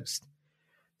that post.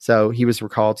 So he was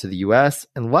recalled to the U.S.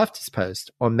 and left his post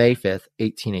on May 5th,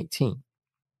 1818.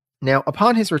 Now,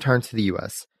 upon his return to the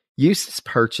U.S., Eustis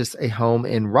purchased a home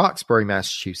in Roxbury,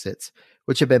 Massachusetts,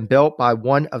 which had been built by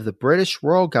one of the British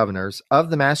royal governors of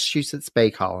the Massachusetts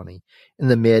Bay Colony in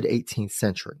the mid-18th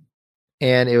century.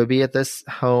 And it would be at this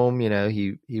home,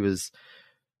 he was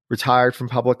retired from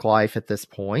public life at this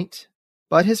point,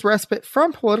 but his respite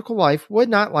from political life would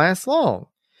not last long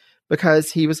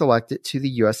because he was elected to the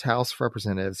U.S. House of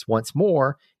Representatives once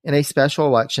more in a special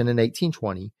election in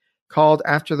 1820 called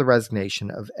after the resignation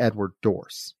of Edward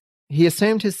Dorse. He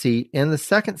assumed his seat in the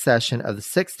second session of the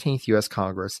 16th U.S.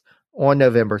 Congress on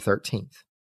November 13th.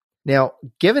 Now,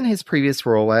 given his previous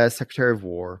role as Secretary of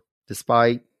War,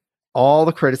 despite all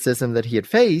the criticism that he had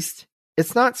faced,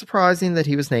 it's not surprising that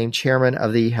he was named chairman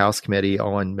of the House Committee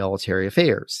on Military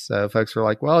Affairs. So folks were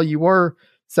like, well, you were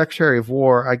Secretary of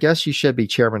War. I guess you should be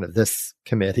chairman of this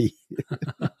committee.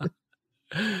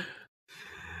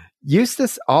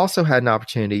 Eustis also had an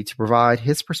opportunity to provide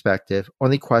his perspective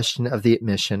on the question of the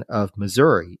admission of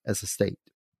Missouri as a state.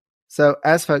 So,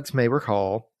 as folks may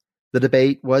recall, the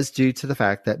debate was due to the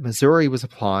fact that Missouri was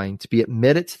applying to be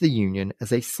admitted to the Union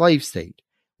as a slave state,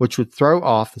 which would throw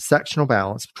off the sectional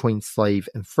balance between slave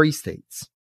and free states.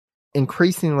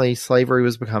 Increasingly, slavery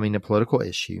was becoming a political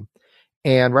issue,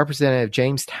 and Representative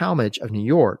James Talmadge of New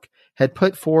York had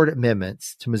put forward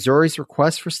amendments to Missouri's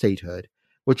request for statehood,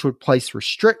 which would place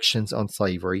restrictions on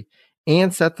slavery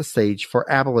and set the stage for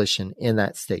abolition in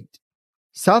that state.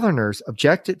 Southerners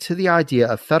objected to the idea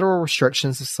of federal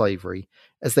restrictions of slavery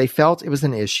as they felt it was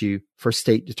an issue for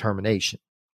state determination.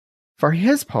 For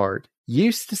his part,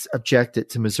 Eustis objected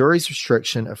to Missouri's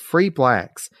restriction of free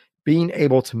blacks being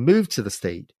able to move to the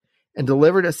state and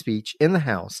delivered a speech in the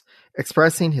House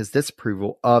expressing his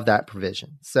disapproval of that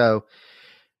provision. So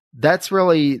that's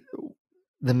really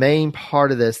the main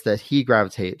part of this that he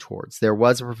gravitated towards. There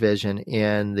was a provision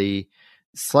in the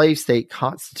slave state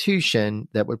constitution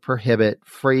that would prohibit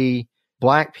free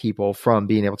black people from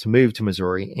being able to move to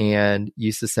Missouri. And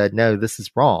Eustis said, no, this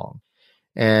is wrong.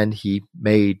 And he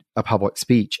made a public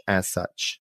speech as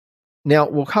such. Now,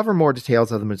 we'll cover more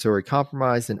details of the Missouri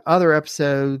Compromise in other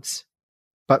episodes.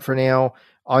 But for now,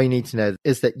 all you need to know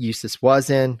is that Eustis was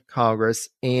in Congress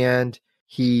and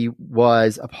he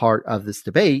was a part of this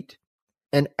debate.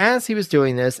 And as he was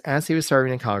doing this, as he was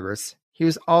serving in Congress, he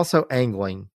was also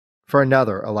angling for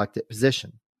another elected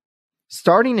position.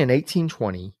 Starting in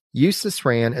 1820, Eustis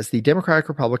ran as the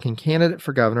Democratic-Republican candidate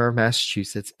for governor of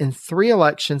Massachusetts in 3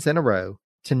 elections in a row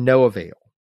to no avail.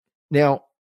 Now,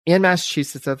 in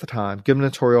Massachusetts at the time,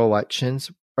 gubernatorial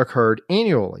elections occurred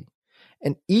annually,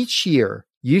 and each year,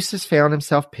 Eustis found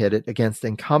himself pitted against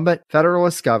incumbent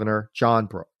Federalist Governor John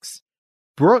Brooks.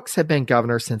 Brooks had been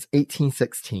governor since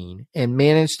 1816 and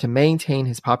managed to maintain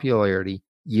his popularity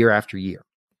year after year.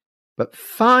 But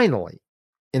finally,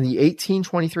 in the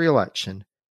 1823 election,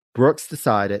 Brooks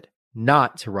decided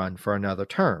not to run for another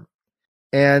term.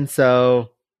 And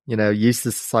so,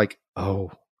 Eustis is like,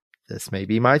 oh, this may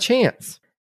be my chance.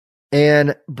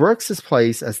 And Brooks's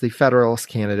place as the Federalist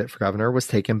candidate for governor was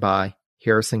taken by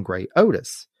Harrison Gray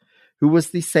Otis, who was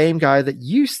the same guy that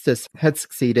Eustis had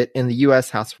succeeded in the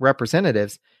U.S. House of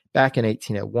Representatives back in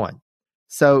 1801.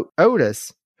 So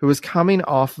Otis, who was coming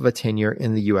off of a tenure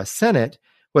in the U.S. Senate,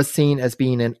 was seen as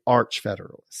being an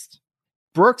arch-Federalist.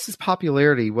 Brooks's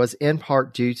popularity was in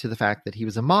part due to the fact that he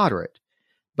was a moderate,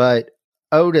 but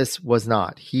Otis was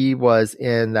not. He was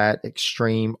in that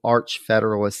extreme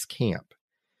arch-Federalist camp.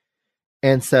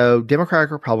 And so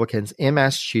Democratic Republicans in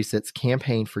Massachusetts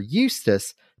campaigned for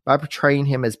Eustis by portraying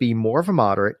him as being more of a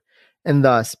moderate and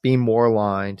thus being more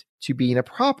aligned to being a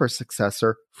proper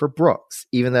successor for Brooks.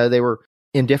 Even though they were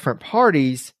in different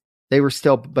parties, they were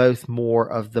still both more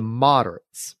of the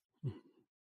moderates.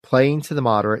 Playing to the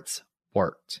moderates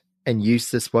worked, and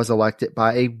Eustis was elected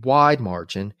by a wide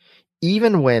margin,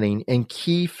 even winning in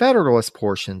key Federalist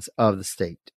portions of the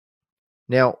state.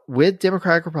 Now, with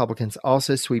Democratic Republicans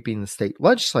also sweeping the state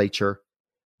legislature,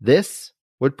 this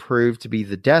would prove to be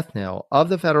the death knell of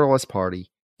the Federalist Party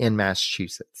in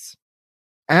Massachusetts.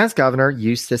 As governor,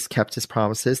 Eustis kept his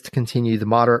promises to continue the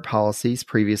moderate policies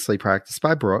previously practiced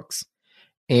by Brooks,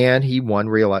 and he won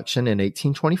re-election in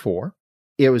 1824.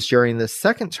 It was during the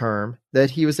second term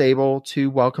that he was able to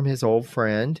welcome his old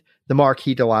friend, the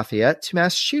Marquis de Lafayette, to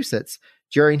Massachusetts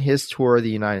during his tour of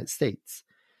the United States.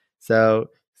 So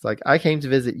it's like, I came to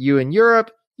visit you in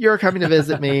Europe. You're coming to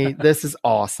visit me. This is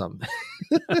awesome.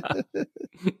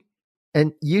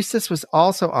 And Eustis was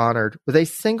also honored with a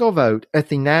single vote at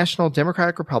the National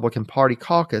Democratic-Republican Party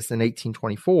caucus in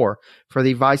 1824 for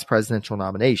the vice presidential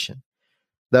nomination,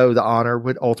 though the honor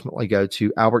would ultimately go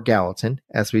to Albert Gallatin,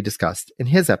 as we discussed in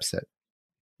his episode.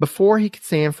 Before he could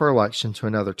stand for election to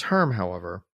another term,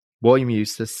 however, William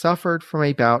Eustis suffered from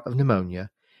a bout of pneumonia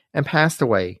and passed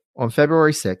away on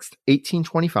February 6,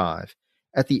 1825,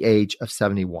 at the age of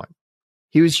 71.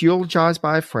 He was eulogized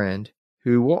by a friend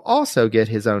who will also get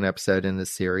his own episode in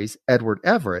this series, Edward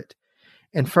Everett,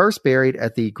 and first buried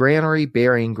at the Granary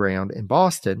Burying Ground in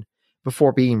Boston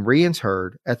before being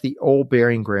reinterred at the Old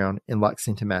Burying Ground in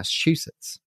Lexington,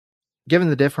 Massachusetts. Given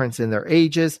the difference in their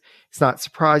ages, it's not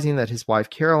surprising that his wife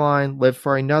Caroline lived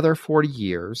for another 40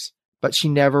 years, but she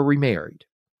never remarried.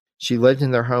 She lived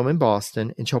in their home in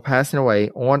Boston until passing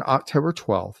away on October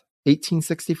 12,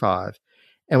 1865,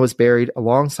 and was buried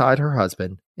alongside her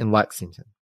husband in Lexington.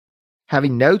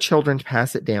 Having no children to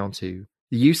pass it down to,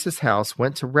 the Eustis house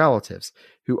went to relatives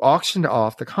who auctioned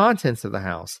off the contents of the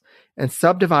house and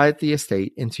subdivided the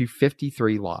estate into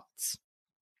 53 lots.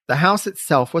 The house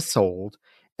itself was sold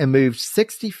and moved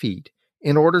 60 feet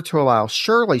in order to allow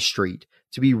Shirley Street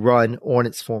to be run on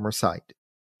its former site.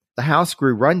 The house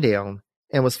grew rundown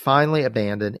and was finally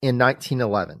abandoned in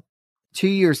 1911. 2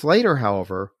 years later,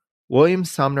 however, William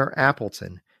Sumner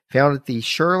Appleton founded the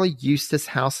Shirley Eustis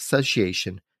House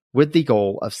Association with the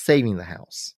goal of saving the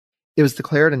house. It was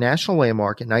declared a national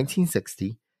landmark in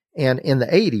 1960, and in the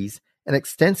 80s, an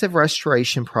extensive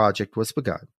restoration project was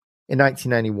begun. In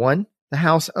 1991, the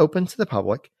house opened to the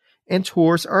public, and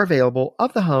tours are available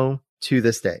of the home to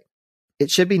this day. It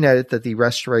should be noted that the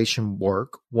restoration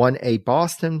work won a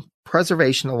Boston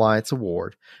Preservation Alliance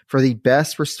Award for the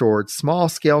best restored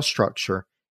small-scale structure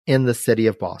in the city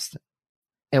of Boston.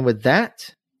 And with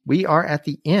that, we are at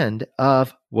the end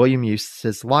of William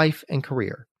Eustis's life and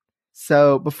career.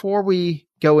 So before we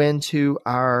go into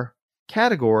our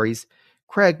categories,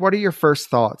 Craig, what are your first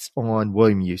thoughts on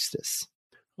William Eustis?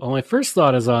 Well, my first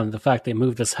thought is on the fact they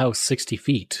moved this house 60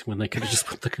 feet when they could have just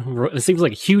put the road. It seems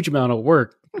like a huge amount of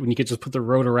work when you could just put the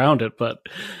road around it, but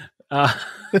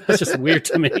that's just weird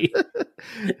to me.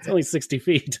 It's only 60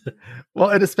 feet. Well,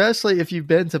 and especially if you've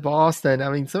been to Boston, I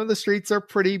mean, some of the streets are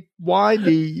pretty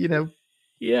windy, you know.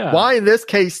 Yeah. Why in this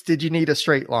case did you need a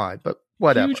straight line? But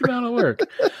whatever. Huge amount of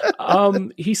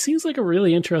work. He seems like a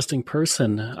really interesting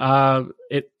person.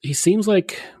 He seems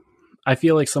like, I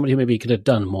feel like somebody who maybe could have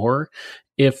done more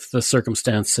if the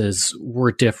circumstances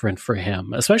were different for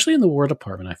him, especially in the War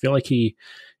Department. I feel like he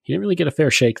didn't really get a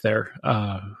fair shake there.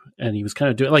 And he was kind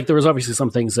of doing, like, there was obviously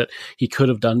some things that he could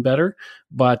have done better,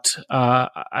 but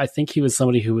I think he was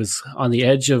somebody who was on the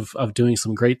edge of doing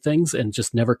some great things and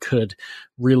just never could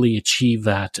really achieve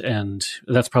that. And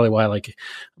that's probably why, like,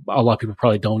 a lot of people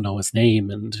probably don't know his name,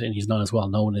 and he's not as well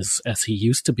known as he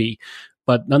used to be.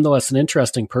 But nonetheless, an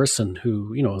interesting person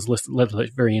who, you know, has led a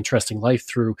very interesting life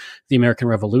through the American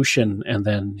Revolution and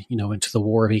then, you know, into the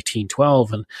War of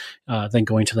 1812 and then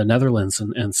going to the Netherlands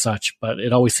and such. But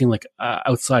it always seemed like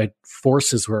outside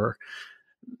forces were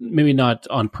maybe not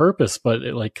on purpose, but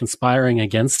like conspiring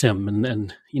against him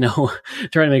and you know,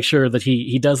 trying to make sure that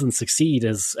he doesn't succeed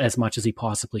as much as he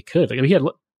possibly could. Like, he had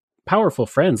powerful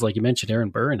friends, like you mentioned,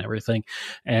 Aaron Burr and everything,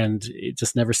 and it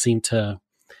just never seemed to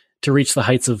reach the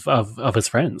heights of his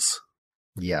friends.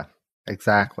 Yeah,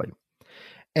 exactly.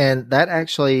 And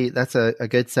that's a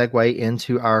good segue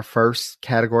into our first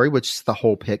category, which is the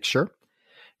whole picture.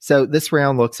 So this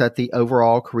round looks at the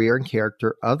overall career and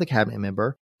character of the cabinet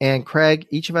member. And Craig,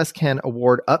 each of us can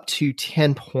award up to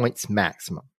 10 points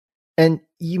maximum. And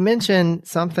you mentioned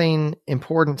something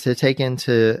important to take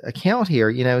into account here.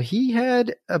 You know, he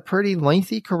had a pretty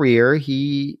lengthy career.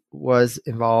 He was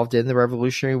involved in the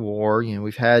Revolutionary War. You know,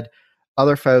 we've had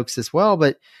other folks as well,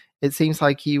 but it seems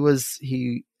like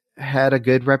he had a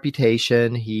good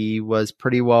reputation. He was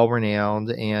pretty well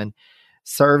renowned and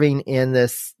serving in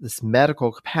this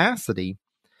medical capacity.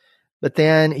 But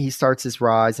then he starts his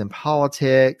rise in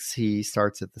politics. He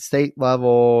starts at the state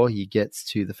level. He gets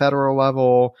to the federal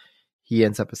level. He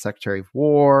ends up as Secretary of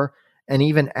War. And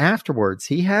even afterwards,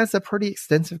 he has a pretty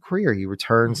extensive career. He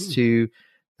returns to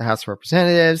the House of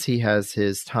Representatives. He has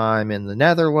his time in the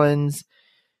Netherlands.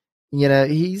 You know,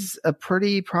 he's a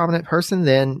pretty prominent person.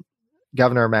 Then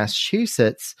governor of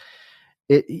Massachusetts.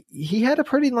 He had a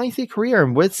pretty lengthy career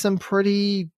and with some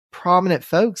pretty prominent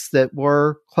folks that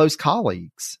were close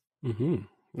colleagues.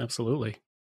 Mm-hmm. Absolutely.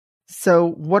 So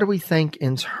what do we think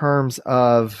in terms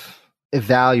of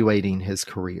evaluating his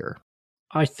career?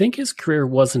 I think his career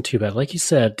wasn't too bad. Like you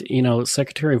said, you know,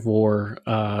 Secretary of War,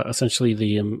 essentially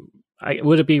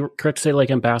would it be correct to say like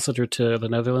ambassador to the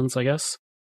Netherlands, I guess?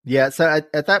 Yeah. So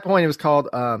at that point, it was called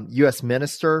U.S.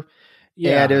 Minister.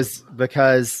 Yeah. And it was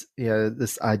because, you know,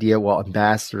 this idea, well,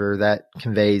 ambassador, that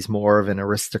conveys more of an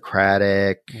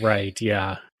aristocratic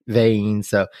vein.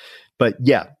 So, but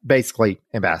yeah, basically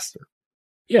ambassador.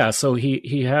 Yeah, so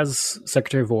he has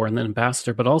Secretary of War and then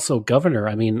ambassador, but also governor.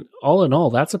 I mean, all in all,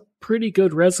 that's a pretty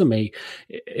good resume.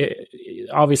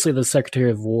 Obviously, the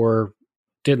Secretary of War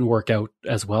didn't work out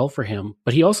as well for him,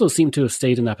 but he also seemed to have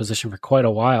stayed in that position for quite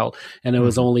a while. And it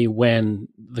was only when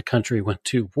the country went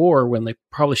to war, when they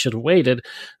probably should have waited,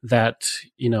 that,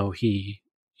 you know, he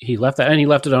left that, and he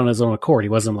left it on his own accord. He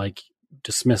wasn't like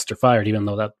dismissed or fired, even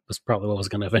though that was probably what was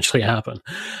going to eventually happen.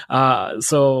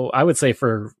 So I would say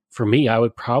for me, I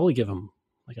would probably give him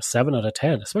like a 7 out of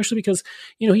 10, especially because,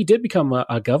 you know, he did become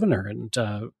a governor and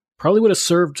probably would have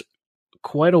served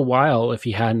quite a while if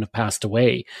he hadn't have passed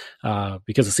away,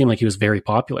 because it seemed like he was very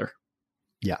popular.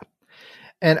 Yeah.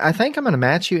 And I think I'm going to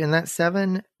match you in that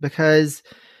 7 because,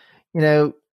 you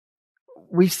know,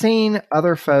 we've seen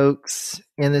other folks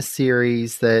in this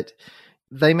series that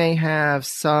they may have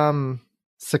some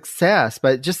success,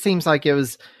 but it just seems like it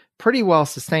was pretty well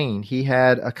sustained. He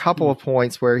had a couple of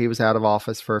points where he was out of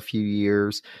office for a few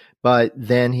years, but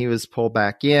then he was pulled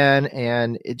back in,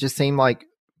 and it just seemed like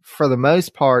for the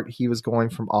most part, he was going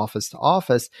from office to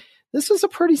office. This was a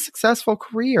pretty successful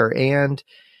career, and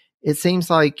it seems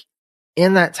like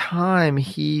in that time,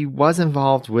 he was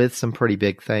involved with some pretty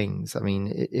big things. I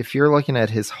mean, if you're looking at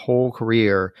his whole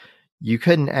career, you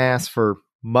couldn't ask for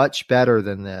much better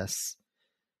than this.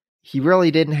 He really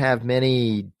didn't have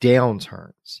many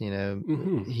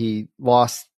downturns. He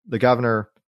lost the governor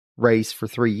race for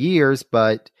 3 years,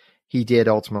 but he did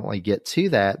ultimately get to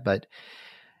that. But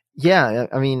yeah,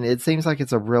 I mean, it seems like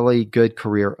it's a really good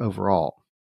career overall.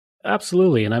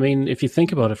 Absolutely. And I mean, if you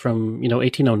think about it from,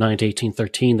 1809 to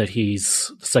 1813, that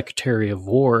he's the Secretary of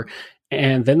War,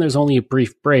 and then there's only a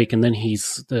brief break, and then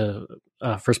he's the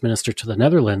First Minister to the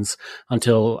Netherlands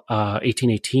until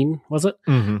 1818, was it?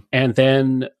 Mm-hmm. And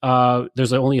then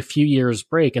there's only a few years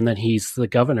break, and then he's the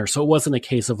governor. So it wasn't a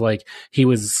case of like he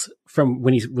was from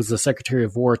when he was the Secretary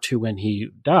of War to when he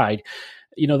died.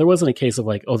 There wasn't a case of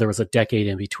like, oh, there was a decade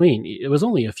in between. It was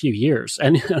only a few years.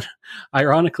 And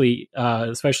ironically,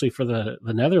 especially for the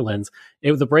Netherlands,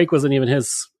 the break wasn't even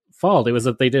his fault. It was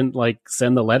that they didn't like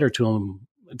send the letter to him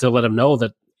to let him know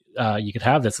that you could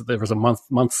have this. There was a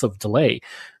months of delay.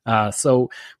 So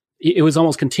it was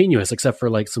almost continuous, except for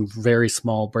like some very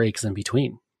small breaks in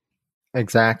between.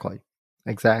 Exactly.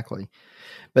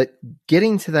 But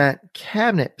getting to that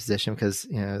cabinet position, because,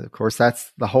 of course,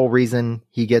 that's the whole reason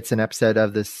he gets an episode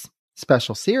of this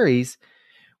special series,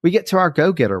 we get to our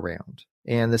go-getter round.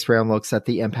 And this round looks at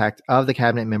the impact of the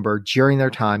cabinet member during their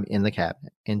time in the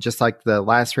cabinet. And just like the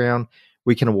last round,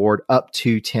 we can award up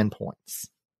to 10 points.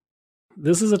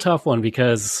 This is a tough one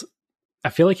because I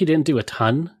feel like he didn't do a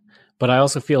ton, but I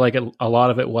also feel like a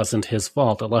lot of it wasn't his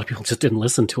fault. A lot of people just didn't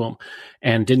listen to him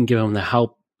and didn't give him the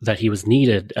help that he was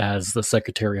needed as the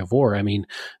Secretary of War. I mean,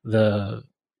 what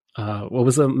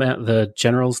was the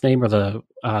general's name, or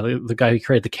the guy who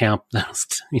created the camp?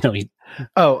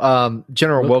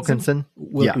 General Wilkinson.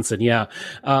 Wilkinson, yeah.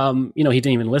 He didn't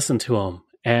even listen to him,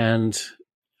 and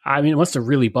I mean, it must have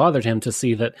really bothered him to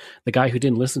see that the guy who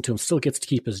didn't listen to him still gets to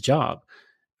keep his job.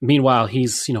 Meanwhile,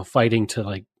 he's fighting to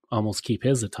like almost keep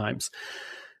his at times.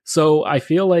 So I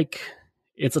feel like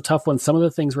it's a tough one. Some of the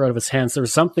things were out of his hands. There were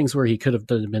some things where he could have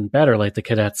been better, like the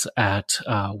cadets at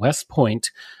West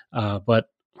Point. But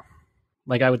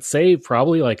like I would say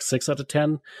probably like 6 out of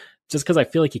 10, just because I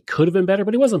feel like he could have been better,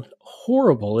 but he wasn't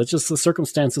horrible. It's just the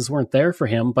circumstances weren't there for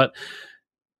him. But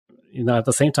at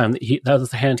the same time, that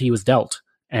was the hand he was dealt.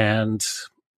 And,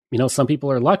 some people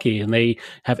are lucky and they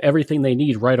have everything they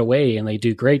need right away and they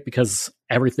do great because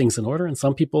everything's in order. And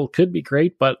some people could be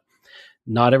great, but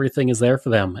not everything is there for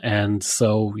them. And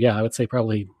so, yeah, I would say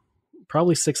probably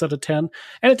 6 out of 10.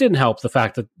 And it didn't help the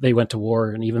fact that they went to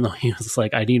war. And even though he was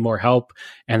like, I need more help,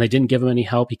 and they didn't give him any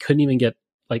help, he couldn't even get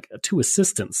like 2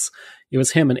 assistants. It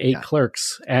was him and 8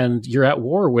 clerks. And you're at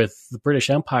war with the British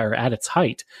Empire at its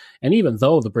height. And even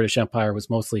though the British Empire was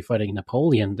mostly fighting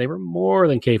Napoleon, they were more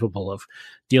than capable of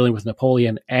dealing with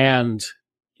Napoleon and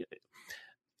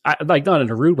like not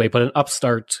in a rude way, but an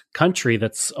upstart country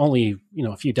that's only,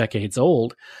 a few decades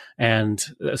old, and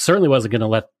certainly wasn't going to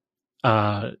let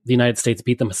the United States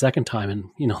beat them a second time in,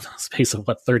 the space of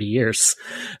 30 years.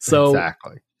 So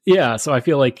exactly. Yeah. So I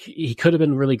feel like he could have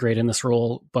been really great in this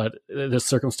role, but the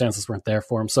circumstances weren't there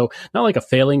for him. So not like a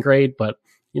failing grade, but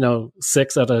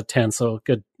 6 out of 10. So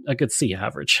a good C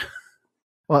average.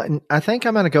 Well, I think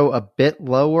I'm going to go a bit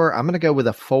lower. I'm going to go with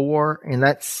a 4, and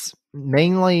that's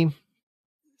mainly.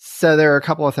 So there are a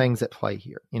couple of things at play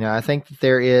here. I think that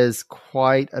there is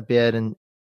quite a bit. And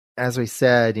as we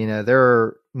said, there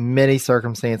are many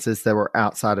circumstances that were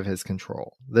outside of his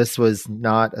control. This was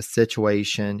not a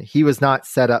situation. He was not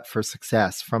set up for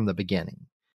success from the beginning.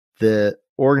 The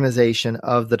organization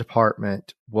of the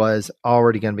department was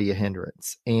already going to be a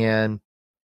hindrance. And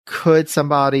could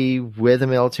somebody with a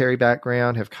military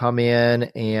background have come in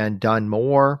and done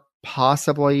more?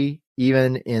 Possibly.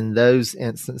 Even in those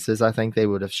instances, I think they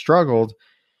would have struggled,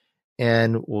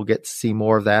 and we'll get to see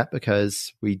more of that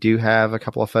because we do have a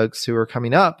couple of folks who are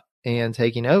coming up and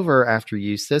taking over after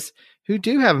Eustis who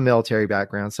do have a military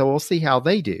background. So we'll see how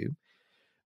they do.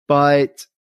 But,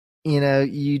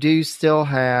 you do still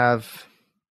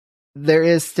there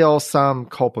is still some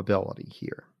culpability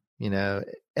here, and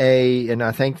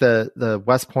I think the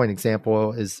West Point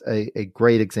example is a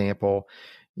great example.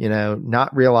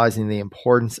 Not realizing the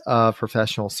importance of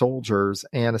professional soldiers,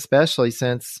 and especially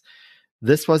since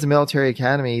this was a military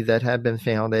academy that had been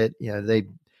founded, they've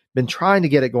been trying to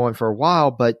get it going for a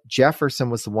while, but Jefferson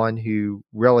was the one who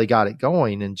really got it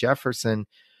going. And Jefferson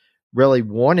really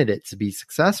wanted it to be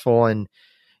successful. And,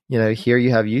 here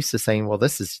you have Eustis saying, well,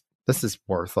 this is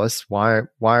worthless. Why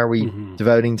are we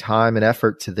devoting time and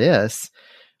effort to this?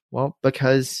 Well,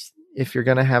 because if you're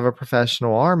going to have a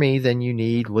professional army, then you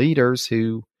need leaders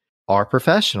who are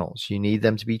professionals. You need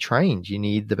them to be trained. You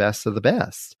need the best of the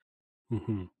best.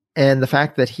 And the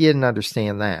fact that he didn't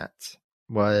understand that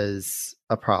was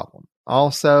a problem.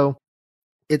 Also,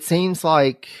 it seems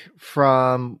like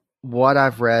from what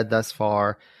I've read thus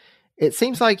far, it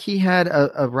seems like he had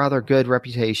a rather good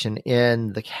reputation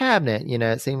in the cabinet.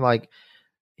 It seemed like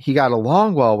he got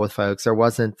along well with folks. There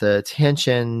wasn't the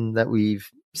tension that we've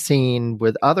seen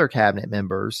with other cabinet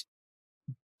members.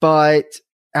 But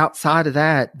outside of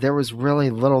that, there was really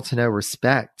little to no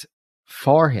respect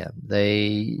for him.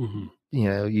 They,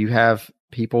 you have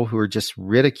people who are just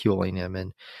ridiculing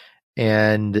him.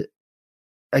 And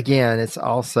again, it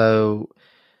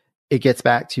gets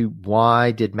back to,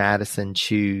 why did Madison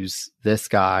choose this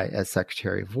guy as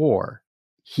Secretary of War?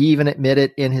 He even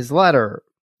admitted in his letter,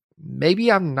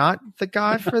 maybe I'm not the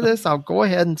guy for this. I'll go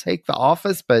ahead and take the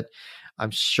office, but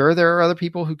I'm sure there are other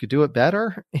people who could do it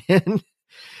better. And,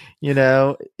 it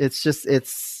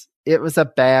was a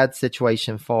bad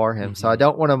situation for him. So I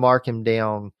don't want to mark him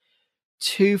down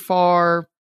too far,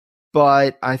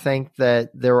 but I think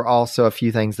that there were also a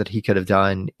few things that he could have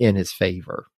done in his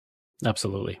favor.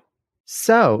 Absolutely.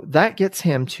 So that gets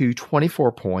him to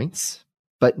 24 points.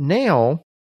 But now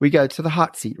we go to the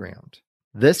hot seat round.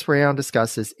 This round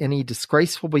discusses any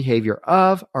disgraceful behavior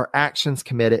of or actions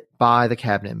committed by the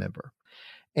cabinet member.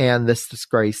 And this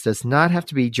disgrace does not have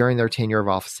to be during their tenure of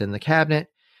office in the cabinet.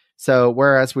 So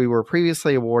whereas we were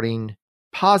previously awarding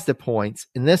positive points,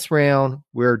 in this round,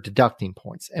 we're deducting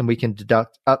points, and we can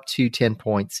deduct up to 10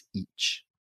 points each.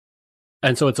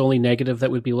 And so it's only negative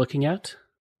that we'd be looking at?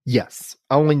 Yes,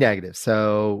 only negative.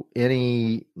 So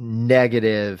any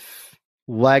negative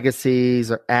legacies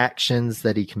or actions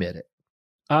that he committed.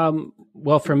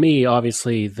 Well, for me,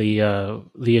 obviously, the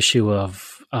issue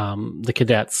of the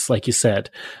cadets, like you said,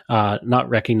 not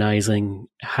recognizing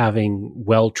having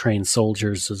well-trained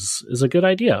soldiers is a good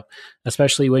idea,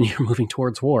 especially when you're moving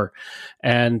towards war.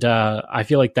 And I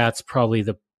feel like that's probably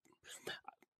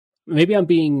maybe I'm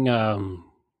being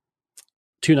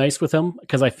too nice with him,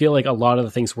 because I feel like a lot of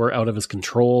the things were out of his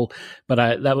control.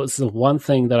 But that was the one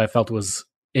thing that I felt was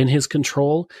in his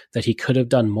control that he could have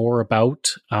done more about.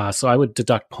 So I would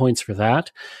deduct points for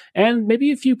that, and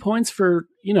maybe a few points for,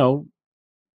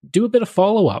 do a bit of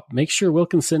follow-up. Make sure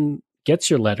Wilkinson gets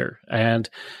your letter, and,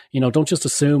 don't just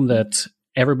assume that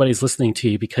everybody's listening to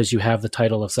you because you have the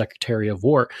title of Secretary of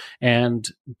War, and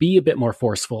be a bit more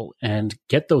forceful and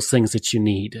get those things that you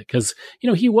need. Because,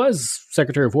 he was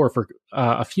Secretary of War for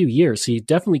a few years. He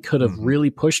definitely could have really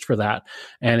pushed for that.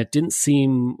 And it didn't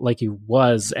seem like he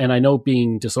was. And I know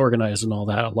being disorganized and all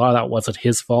that, a lot of that wasn't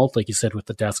his fault, like you said, with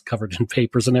the desk covered in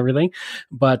papers and everything.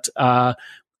 But,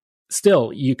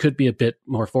 still, you could be a bit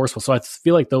more forceful. So I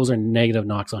feel like those are negative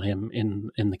knocks on him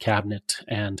in the cabinet.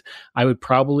 And I would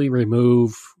probably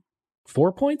remove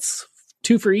 4 points,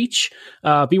 2 for each.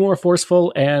 Be more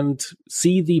forceful and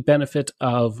see the benefit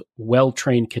of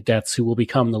well-trained cadets who will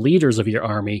become the leaders of your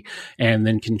army, and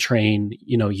then can train,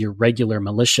 your regular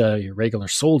militia, your regular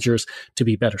soldiers to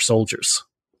be better soldiers.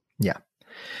 Yeah.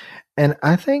 And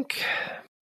I think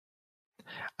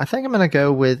I'm going to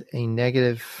go with a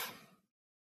negative.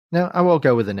 No, I will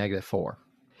go with a -4.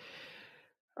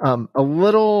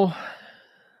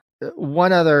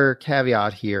 One other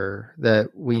caveat here that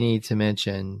we need to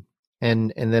mention,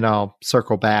 and then I'll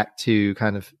circle back to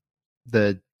kind of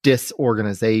the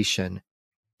disorganization.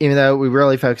 Even though we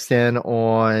really focused in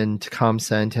on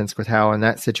Tecumseh and Tenskwatawa in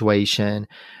that situation,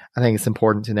 I think it's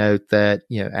important to note that,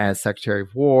 as Secretary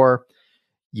of War,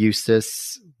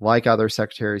 Eustis, like other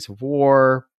Secretaries of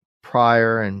War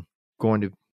prior and going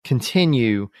to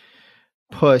continue,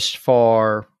 pushed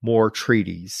for more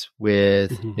treaties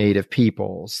with native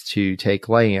peoples to take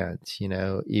land,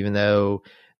 even though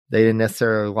they didn't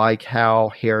necessarily like how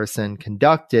Harrison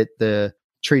conducted the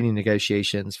treaty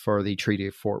negotiations for the Treaty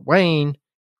of Fort Wayne.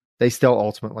 They still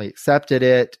ultimately accepted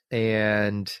it,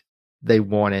 and they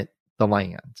wanted the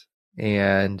land.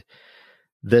 And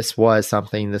this was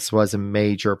a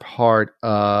major part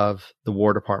of the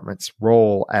War Department's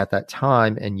role at that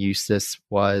time, and Eustis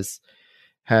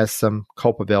has some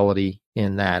culpability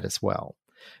in that as well.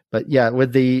 But yeah,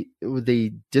 with the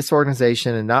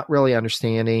disorganization and not really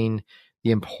understanding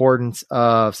the importance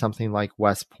of something like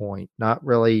West Point, not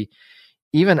really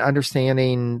even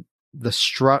understanding the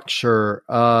structure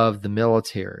of the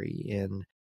military, and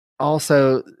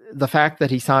also the fact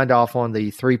that he signed off on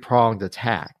the 3-pronged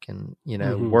attack and,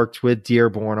 worked with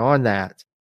Dearborn on that.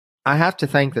 I have to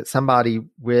think that somebody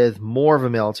with more of a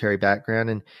military background,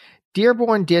 and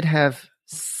Dearborn did have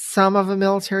some of a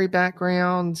military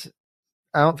background.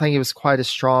 I don't think it was quite as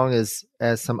strong as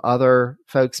some other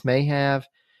folks may have,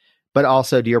 but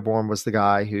also Dearborn was the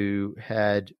guy who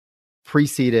had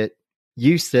preceded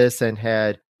Eustis and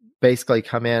had basically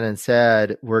come in and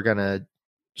said, we're going to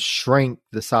shrink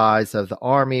the size of the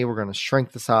Army. We're going to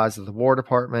shrink the size of the War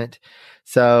Department.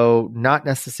 So not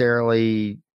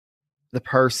necessarily the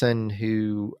person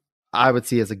who I would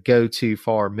see as a go-to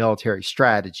for military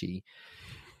strategy,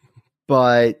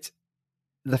 but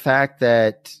the fact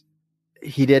that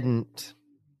he didn't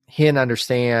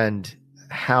understand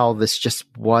how this just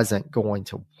wasn't going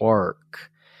to work.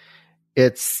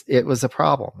 It was a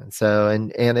problem. And so,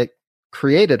 and it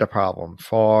created a problem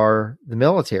for the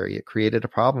military. It created a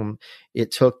problem.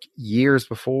 It took years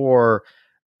before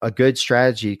a good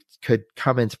strategy could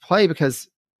come into play, because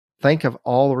think of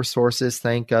all the resources,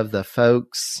 think of the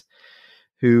folks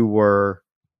who were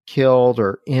killed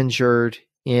or injured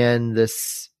in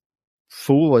this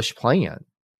foolish plan.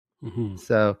 Mm-hmm.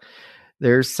 So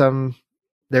there's some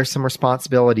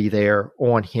responsibility there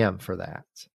on him for that.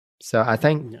 So I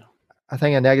think a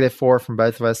 -4 from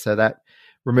both of us. So that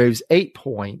removes 8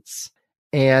 points,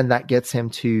 and that gets him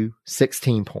to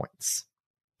 16 points.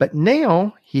 But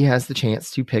now he has the chance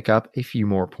to pick up a few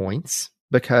more points,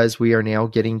 because we are now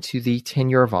getting to the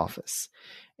tenure of office.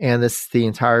 And this is the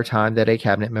entire time that a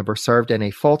cabinet member served in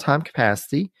a full-time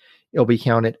capacity. It'll be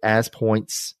counted as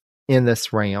points in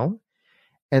this round.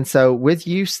 And so with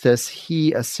Eustis,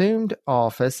 he assumed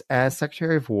office as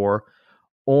Secretary of War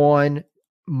on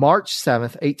March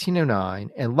 7th,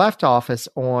 1809, and left office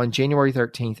on January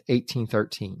 13th,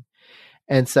 1813.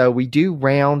 And so we do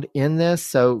round in this.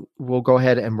 So we'll go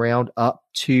ahead and round up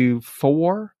to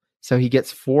 4. So he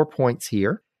gets 4 points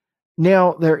here.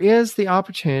 Now, there is the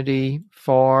opportunity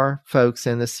for folks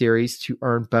in the series to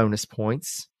earn bonus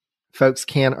points. Folks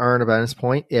can earn a bonus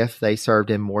point if they served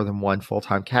in more than one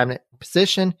full-time cabinet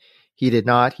position. He did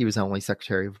not. He was only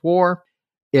Secretary of War.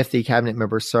 If the cabinet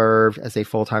member served as a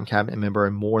full-time cabinet member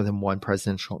in more than one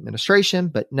presidential administration,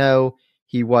 but no,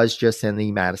 he was just in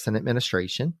the Madison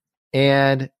administration.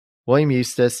 And William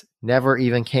Eustis never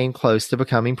even came close to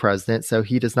becoming president, so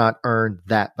he does not earn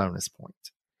that bonus point.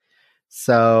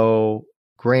 So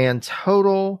grand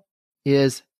total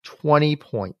is 20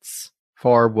 points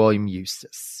for William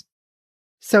Eustis.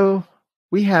 So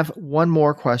we have one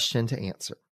more question to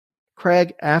answer.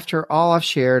 Craig, after all I've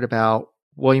shared about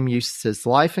William Eustis's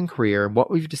life and career and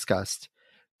what we've discussed,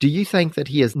 do you think that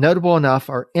he is notable enough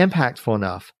or impactful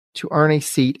enough to earn a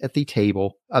seat at the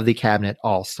table of the Cabinet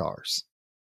All-Stars?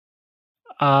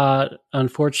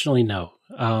 Unfortunately, no.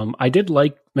 I did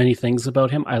like many things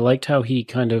about him. I liked how he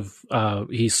kind of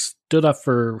he stood up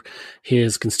for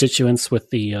his constituents with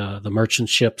the merchant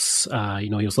ships. He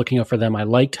was looking out for them. I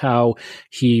liked how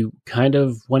he kind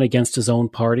of went against his own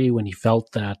party when he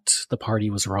felt that the party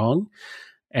was wrong.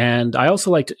 And I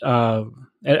also liked,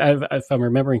 if I'm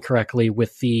remembering correctly,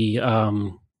 with the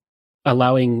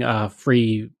allowing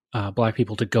free Black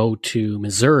people to go to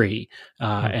Missouri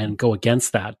and go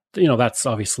against that. That's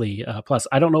obviously a plus.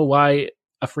 I don't know why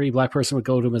a free Black person would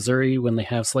go to Missouri when they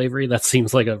have slavery. That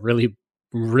seems like a really,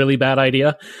 really bad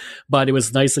idea. But it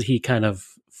was nice that he kind of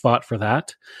fought for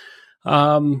that.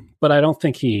 But I don't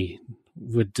think he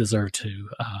would deserve to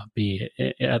be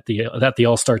at the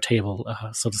All-Star table,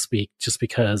 so to speak, just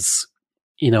because,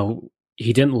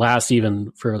 he didn't last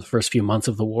even for the first few months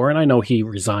of the war. And I know he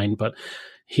resigned, but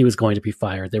he was going to be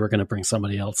fired. They were going to bring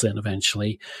somebody else in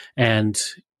eventually. And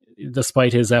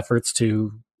despite his efforts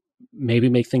to maybe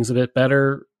make things a bit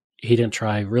better, he didn't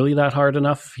try really that hard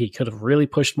enough. He could have really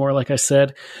pushed more, like I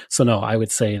said. So no, I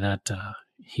would say that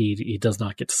he does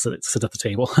not get to sit at the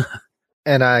table.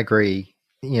 And I agree.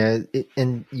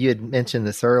 And you had mentioned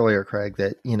this earlier, Craig,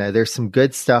 that, there's some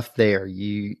good stuff there.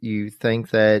 You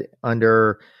think that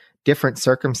under different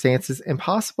circumstances and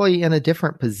possibly in a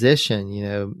different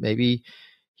position, maybe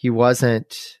he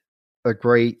wasn't a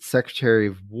great Secretary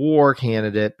of War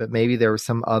candidate, but maybe there was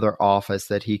some other office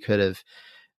that he could have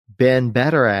been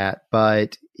better at.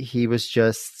 But he was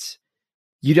just,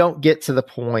 you don't get to the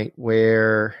point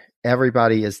where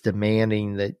everybody is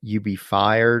demanding that you be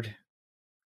fired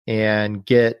and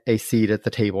get a seat at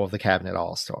the table of the Cabinet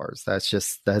All-Stars.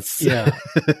 That's yeah.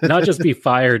 Not just be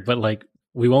fired, but like,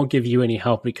 we won't give you any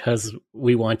help because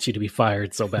we want you to be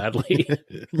fired so badly.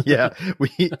 Yeah,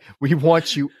 we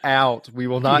want you out. We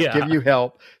will not give you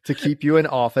help to keep you in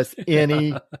office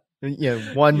any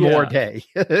one more day.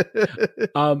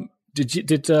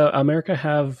 Did America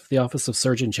have the office of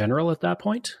Surgeon General at that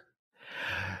point?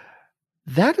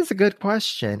 That is a good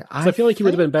question. I feel like he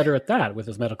would have been better at that with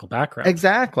his medical background.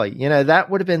 Exactly. That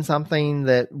would have been something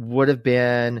that would have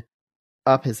been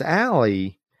up his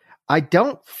alley. I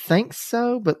don't think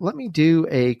so, but let me do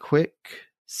a quick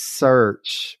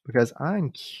search because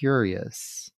I'm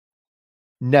curious.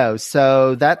 No,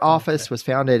 so that office was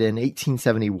founded in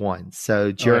 1871.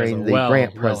 So during the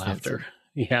Grant presidency. After.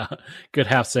 Yeah, good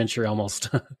half century almost.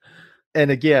 And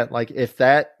again, like if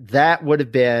that would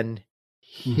have been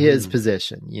his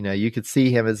position, you could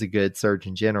see him as a good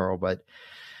Surgeon General, but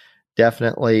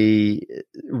definitely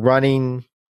running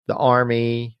the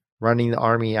army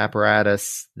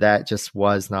apparatus, that just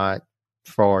was not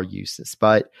for Eustis.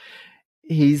 But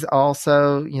he's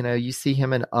also, you see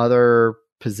him in other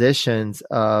positions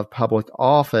of public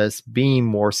office being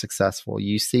more successful.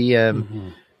 You see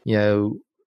him,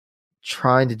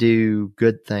 trying to do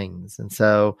good things. And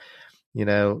so,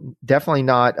 definitely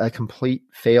not a complete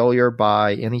failure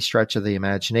by any stretch of the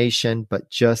imagination, but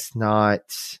just not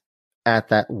at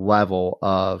that level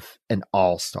of an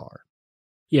all-star.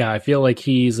 Yeah, I feel like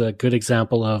he's a good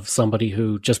example of somebody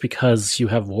who, just because you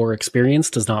have war experience,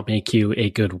 does not make you a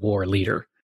good war leader.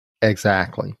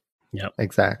 Exactly. Yeah.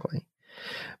 Exactly.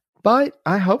 But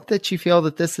I hope that you feel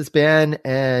that this has been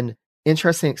an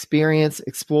interesting experience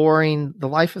exploring the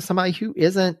life of somebody who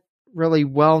isn't really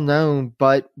well known,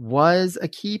 but was a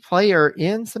key player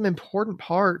in some important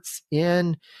parts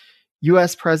in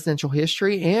U.S. presidential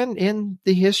history and in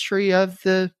the history of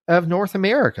North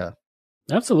America.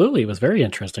 Absolutely. It was very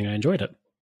interesting. I enjoyed it.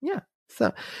 Yeah.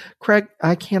 So, Craig,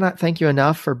 I cannot thank you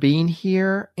enough for being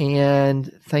here, and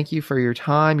thank you for your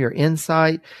time, your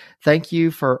insight. Thank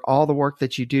you for all the work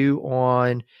that you do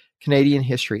on Canadian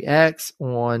History X,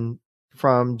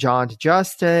 From John to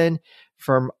Justin,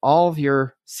 from all of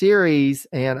your series.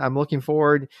 And I'm looking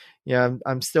forward,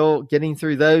 I'm still getting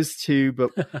through those two,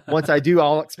 but once I do,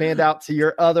 I'll expand out to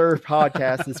your other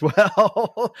podcasts as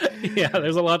well. Yeah,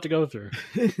 there's a lot to go through.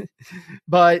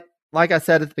 But like I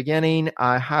said at the beginning,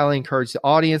 I highly encourage the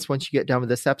audience, once you get done with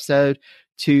this episode,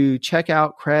 to check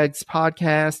out Craig's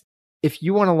podcast. If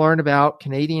you want to learn about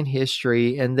Canadian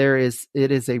history, and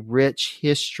it is a rich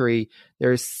history,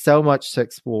 there is so much to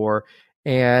explore.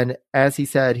 And as he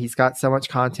said, he's got so much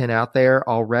content out there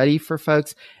already for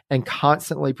folks and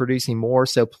constantly producing more.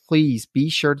 So please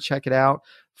be sure to check it out.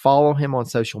 Follow him on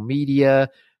social media,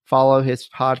 follow his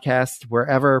podcast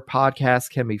wherever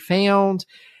podcasts can be found,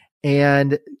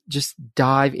 and just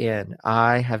dive in.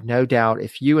 I have no doubt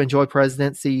if you enjoy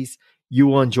presidencies, you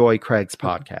will enjoy Craig's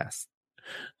podcast.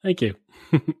 Thank you.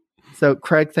 So,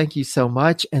 Craig, thank you so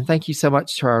much. And thank you so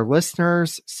much to our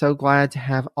listeners. So glad to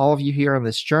have all of you here on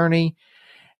this journey.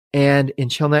 And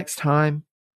until next time,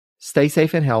 stay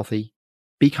safe and healthy,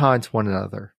 be kind to one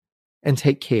another, and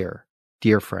take care,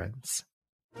 dear friends.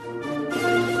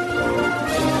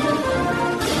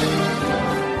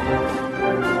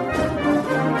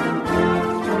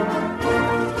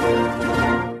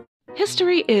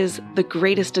 History is the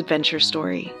greatest adventure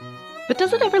story. But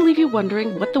does it ever leave you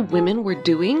wondering what the women were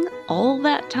doing all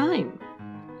that time?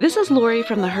 This is Lori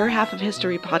from the Her Half of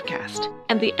History podcast,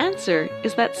 and the answer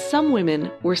is that some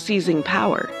women were seizing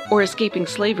power, or escaping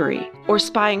slavery, or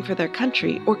spying for their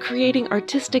country, or creating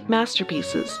artistic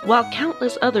masterpieces, while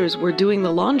countless others were doing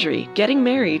the laundry, getting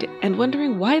married, and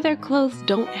wondering why their clothes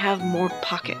don't have more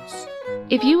pockets.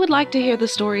 If you would like to hear the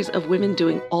stories of women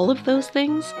doing all of those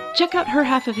things, check out Her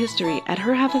Half of History at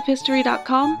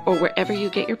herhalfofhistory.com or wherever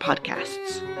you get your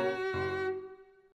podcasts.